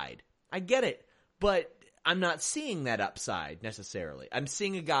upside. I get it. But I'm not seeing that upside necessarily. I'm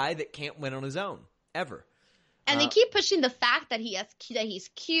seeing a guy that can't win on his own, ever. And they keep pushing the fact that he's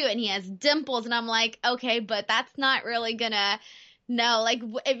cute and he has dimples, and I'm like, okay, but that's not really gonna. No, like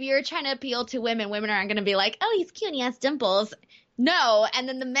if you're trying to appeal to women, women aren't gonna be like, oh, he's cute and he has dimples. No, and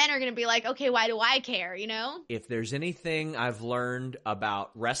then the men are gonna be like, okay, why do I care? You know? If there's anything I've learned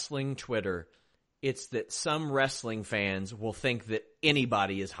about wrestling Twitter, it's that some wrestling fans will think that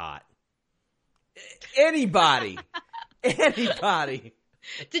anybody is hot. Anybody. Anybody.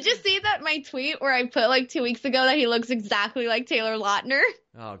 Did you see that my tweet where I put like 2 weeks ago that he looks exactly like Taylor Lautner?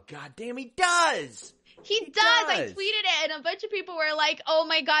 Oh, God damn, he does. He does. I tweeted it, and a bunch of people were like, oh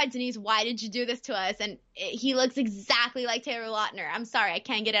my God, Denise, why did you do this to us? And he looks exactly like Taylor Lautner. I'm sorry, I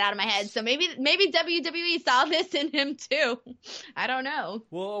can't get it out of my head. So maybe WWE saw this in him too. I don't know.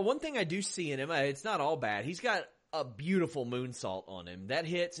 Well, one thing I do see in him, it's not all bad. He's got a beautiful moonsault on him. That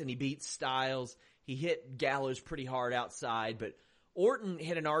hits, and he beats Styles. He hit Gallows pretty hard outside, but Orton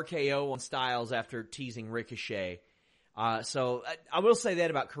hit an RKO on Styles after teasing Ricochet. So I will say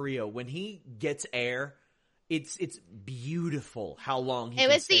that about Carrillo. When he gets air, it's beautiful how long he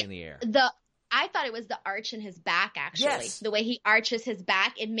can stay in the air. I thought it was the arch in his back, actually. Yes. The way he arches his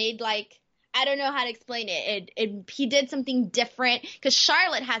back, it made like, I don't know how to explain it. He did something different, because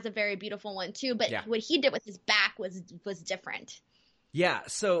Charlotte has a very beautiful one too, but what he did with his back was different. Yeah,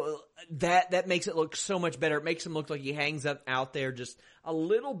 so that makes it look so much better. It makes him look like he hangs up out there just a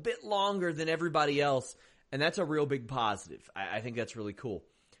little bit longer than everybody else, and that's a real big positive. I think that's really cool.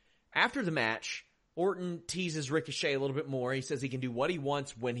 After the match, Orton teases Ricochet a little bit more. He says he can do what he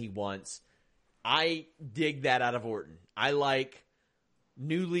wants when he wants. I dig that out of Orton. I like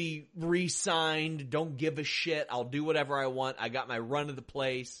newly re-signed, don't give a shit, I'll do whatever I want, I got my run of the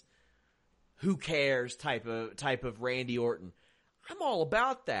place, who cares type of Randy Orton. I'm all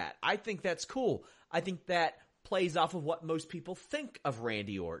about that. I think that's cool. I think that plays off of what most people think of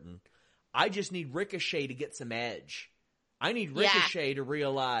Randy Orton. I just need Ricochet to get some edge. I need Ricochet to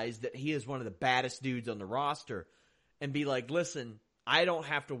realize that he is one of the baddest dudes on the roster and be like, listen, I don't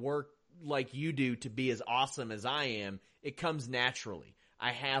have to work like you do to be as awesome as I am. It comes naturally.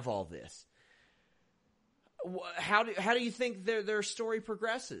 I have all this. How do you think their story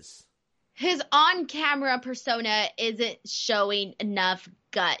progresses? His on-camera persona isn't showing enough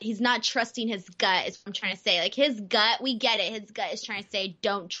gut. He's not trusting his gut, is what I'm trying to say. Like, his gut, we get it. His gut is trying to say,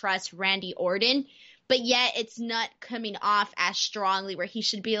 don't trust Randy Orton. But yet, it's not coming off as strongly where he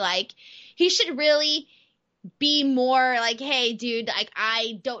should be like, he should really be more like, hey, dude, like,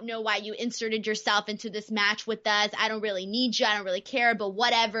 I don't know why you inserted yourself into this match with us. I don't really need you. I don't really care, but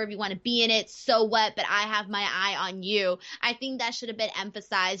whatever. If you want to be in it, so what? But I have my eye on you. I think that should have been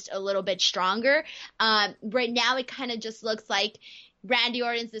emphasized a little bit stronger. Right now, it kind of just looks like Randy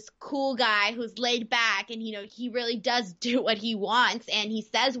Orton's this cool guy who's laid back, and, you know, he really does do what he wants, and he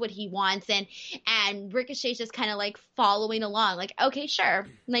says what he wants, and Ricochet's just kind of like following along, like, okay, sure,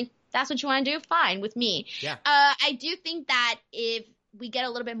 like, that's what you want to do? Fine with me. Yeah. I do think that if we get a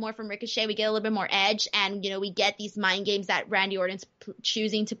little bit more from Ricochet, we get a little bit more edge, and, you know, we get these mind games that Randy Orton's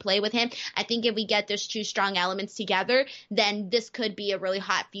choosing to play with him. I think if we get those two strong elements together, then this could be a really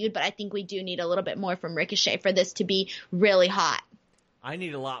hot feud, but I think we do need a little bit more from Ricochet for this to be really hot. I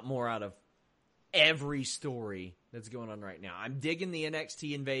need a lot more out of every story that's going on right now. I'm digging the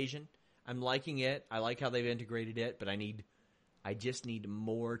NXT invasion. I'm liking it. I like how they've integrated it, but I just need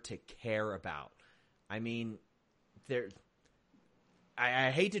more to care about. I mean, I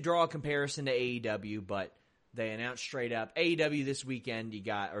hate to draw a comparison to AEW, but they announced straight up, AEW this week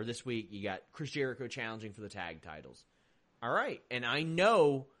you got Chris Jericho challenging for the tag titles. All right. And I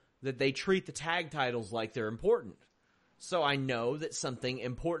know that they treat the tag titles like they're important. So I know that something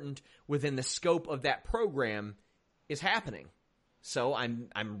important within the scope of that program is happening. So I'm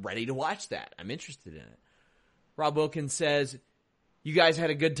ready to watch that. I'm interested in it. Rob Wilkins says, you guys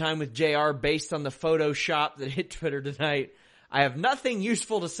had a good time with JR based on the Photoshop that hit Twitter tonight. I have nothing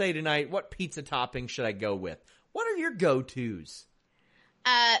useful to say tonight. What pizza topping should I go with? What are your go-tos?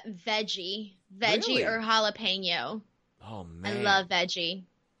 Veggie Really? or jalapeno. Oh, man. I love veggie.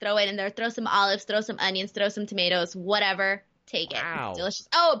 Throw it in there. Throw some olives, throw some onions, throw some tomatoes, whatever. Take it. Wow. It's delicious.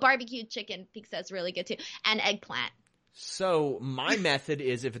 Oh, barbecue chicken pizza is really good too. And eggplant. So my method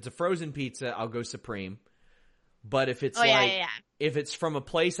is if it's a frozen pizza, I'll go Supreme. But if it's if it's from a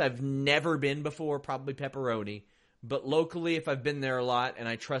place I've never been before, probably pepperoni. But locally, if I've been there a lot and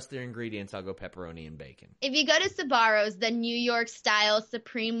I trust their ingredients, I'll go pepperoni and bacon. If you go to Sbarro's, the New York style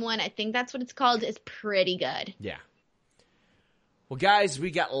Supreme one, I think that's what it's called, is pretty good. Yeah. Well, guys,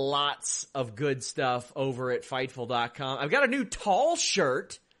 we got lots of good stuff over at Fightful.com. I've got a new tall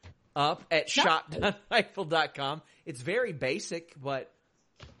shirt up at shop.fightful.com. It's very basic, but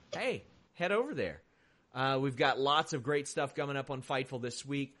hey, head over there. We've got lots of great stuff coming up on Fightful this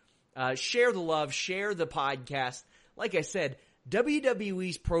week. Share the love, share the podcast. Like I said,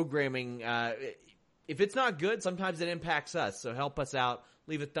 WWE's programming, if it's not good, sometimes it impacts us. So help us out.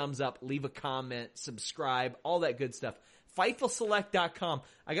 Leave a thumbs up, leave a comment, subscribe, all that good stuff. FightfulSelect.com.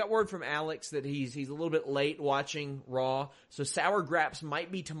 I got word from Alex that he's a little bit late watching Raw, so Sour Graps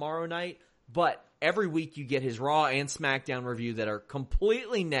might be tomorrow night, but every week you get his Raw and SmackDown review that are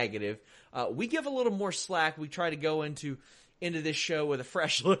completely negative. We give a little more slack. We try to go into this show with a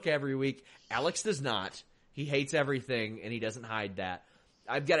fresh look every week. Alex does not. He hates everything, and he doesn't hide that.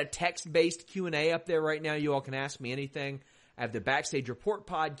 I've got a text-based Q&A up there right now. You all can ask me anything. I have the Backstage Report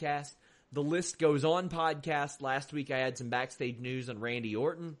podcast, the List Goes On podcast. Last week I had some backstage news on Randy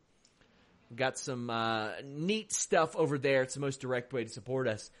Orton. Got some neat stuff over there. It's the most direct way to support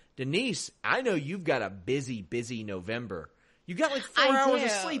us. Denise, I know you've got a busy, busy November. You got like 4 hours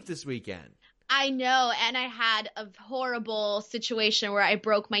of sleep this weekend. I know, and I had a horrible situation where I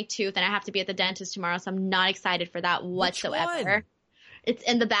broke my tooth, and I have to be at the dentist tomorrow, so I'm not excited for that whatsoever. Which one? It's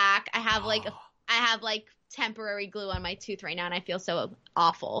in the back. I have temporary glue on my tooth right now, and I feel so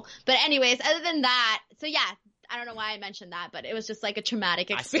awful. But anyways, other than that, so yeah, I don't know why I mentioned that, but it was just like a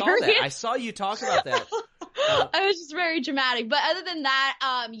traumatic experience. I saw you talk about that. I was just very dramatic. But other than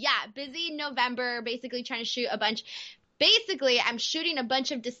that, busy November, basically trying to shoot a bunch. Basically, I'm shooting a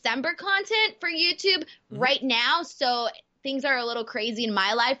bunch of December content for YouTube right now, so things are a little crazy in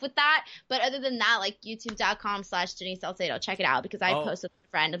my life with that. But other than that, like youtube.com/Denise Salcedo, check it out because I post with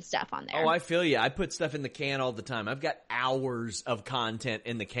random stuff on there. Oh, I feel you. I put stuff in the can all the time. I've got hours of content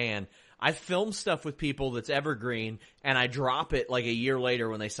in the can. I film stuff with people that's evergreen, and I drop it like a year later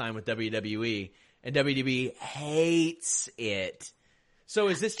when they sign with WWE, and WWE hates it. So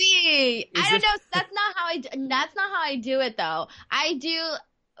is this? I don't know. That's not how I do it though.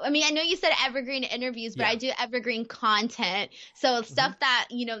 I mean, I know you said evergreen interviews, but I do evergreen content. So stuff that,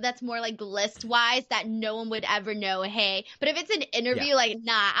 that's more like list wise that no one would ever know. Hey, but if it's an interview,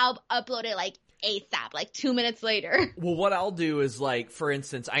 I'll upload it like ASAP, like 2 minutes later. Well, what I'll do is like, for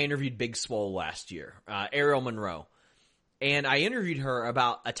instance, I interviewed Big Swole last year, Ariel Monroe. And I interviewed her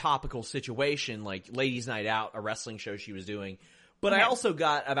about a topical situation, like Ladies Night Out, a wrestling show she was doing. But I also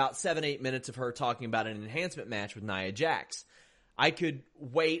got about 7-8 minutes of her talking about an enhancement match with Nia Jax. I could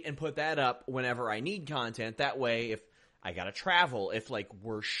wait and put that up whenever I need content. That way, if I got to travel, if like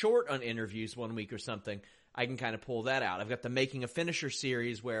we're short on interviews 1 week or something, I can kind of pull that out. I've got the Making a Finisher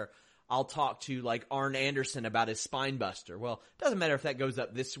series where I'll talk to like Arn Anderson about his spine buster. Well, it doesn't matter if that goes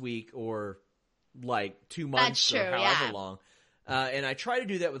up this week or like 2 months or however long. And I try to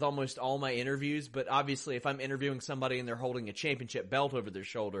do that with almost all my interviews, but obviously if I'm interviewing somebody and they're holding a championship belt over their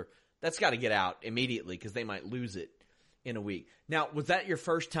shoulder, that's got to get out immediately because they might lose it in a week. Now, was that your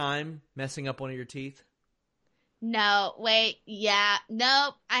first time messing up one of your teeth? No, wait, yeah,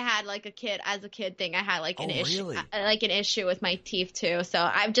 nope. I had like as a kid thing. I had like an issue with my teeth too. So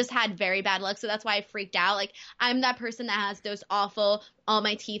I've just had very bad luck. So that's why I freaked out. Like I'm that person that has those awful, all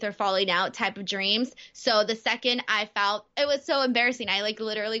my teeth are falling out type of dreams. So the second I felt, it was so embarrassing. I like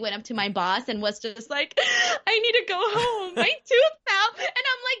literally went up to my boss and was just like, I need to go home. My tooth fell. And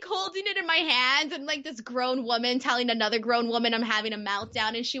I'm like holding it in my hands and like this grown woman telling another grown woman I'm having a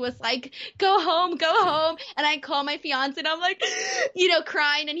meltdown. And she was like, go home. And I call my fiance and I'm like,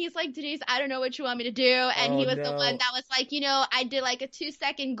 crying. And he's like, Denise, I don't know what you want me to do. And he was the one that was like, I did like a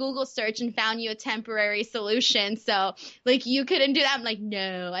 2-second Google search and found you a temporary solution. So like you couldn't do that. I'm like,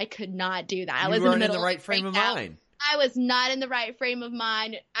 no, I could not do that. I was in the right frame of mind. I was not in the right frame of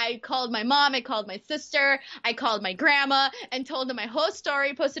mind. I called my mom, I called my sister, I called my grandma and told them my whole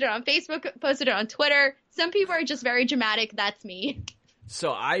story, posted it on Facebook, posted it on Twitter. Some people are just very dramatic. That's me.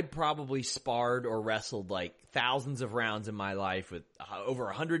 So I probably sparred or wrestled like thousands of rounds in my life with over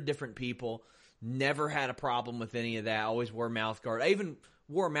 100 different people. Never had a problem with any of that. Always wore mouth guard. I even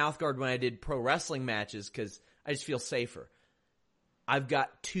wore a mouth guard when I did pro wrestling matches because I just feel safer. I've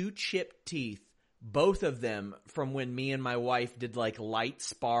got 2 chipped teeth, both of them from when me and my wife did like light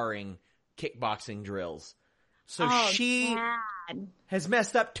sparring kickboxing drills. So she has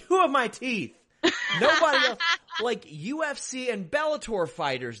messed up 2 of my teeth. Nobody else, like UFC and Bellator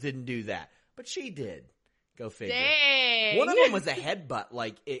fighters didn't do that, but she did. Go figure. Dang. One of them was a headbutt.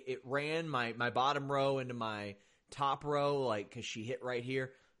 Like it ran my bottom row into my top row, like because she hit right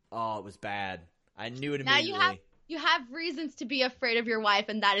here. Oh, it was bad. I knew it immediately. Now you have reasons to be afraid of your wife,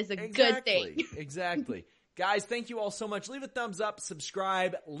 and that is a good thing. Exactly. Guys, thank you all so much. Leave a thumbs up,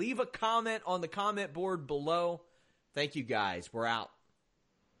 subscribe, leave a comment on the comment board below. Thank you guys. We're out.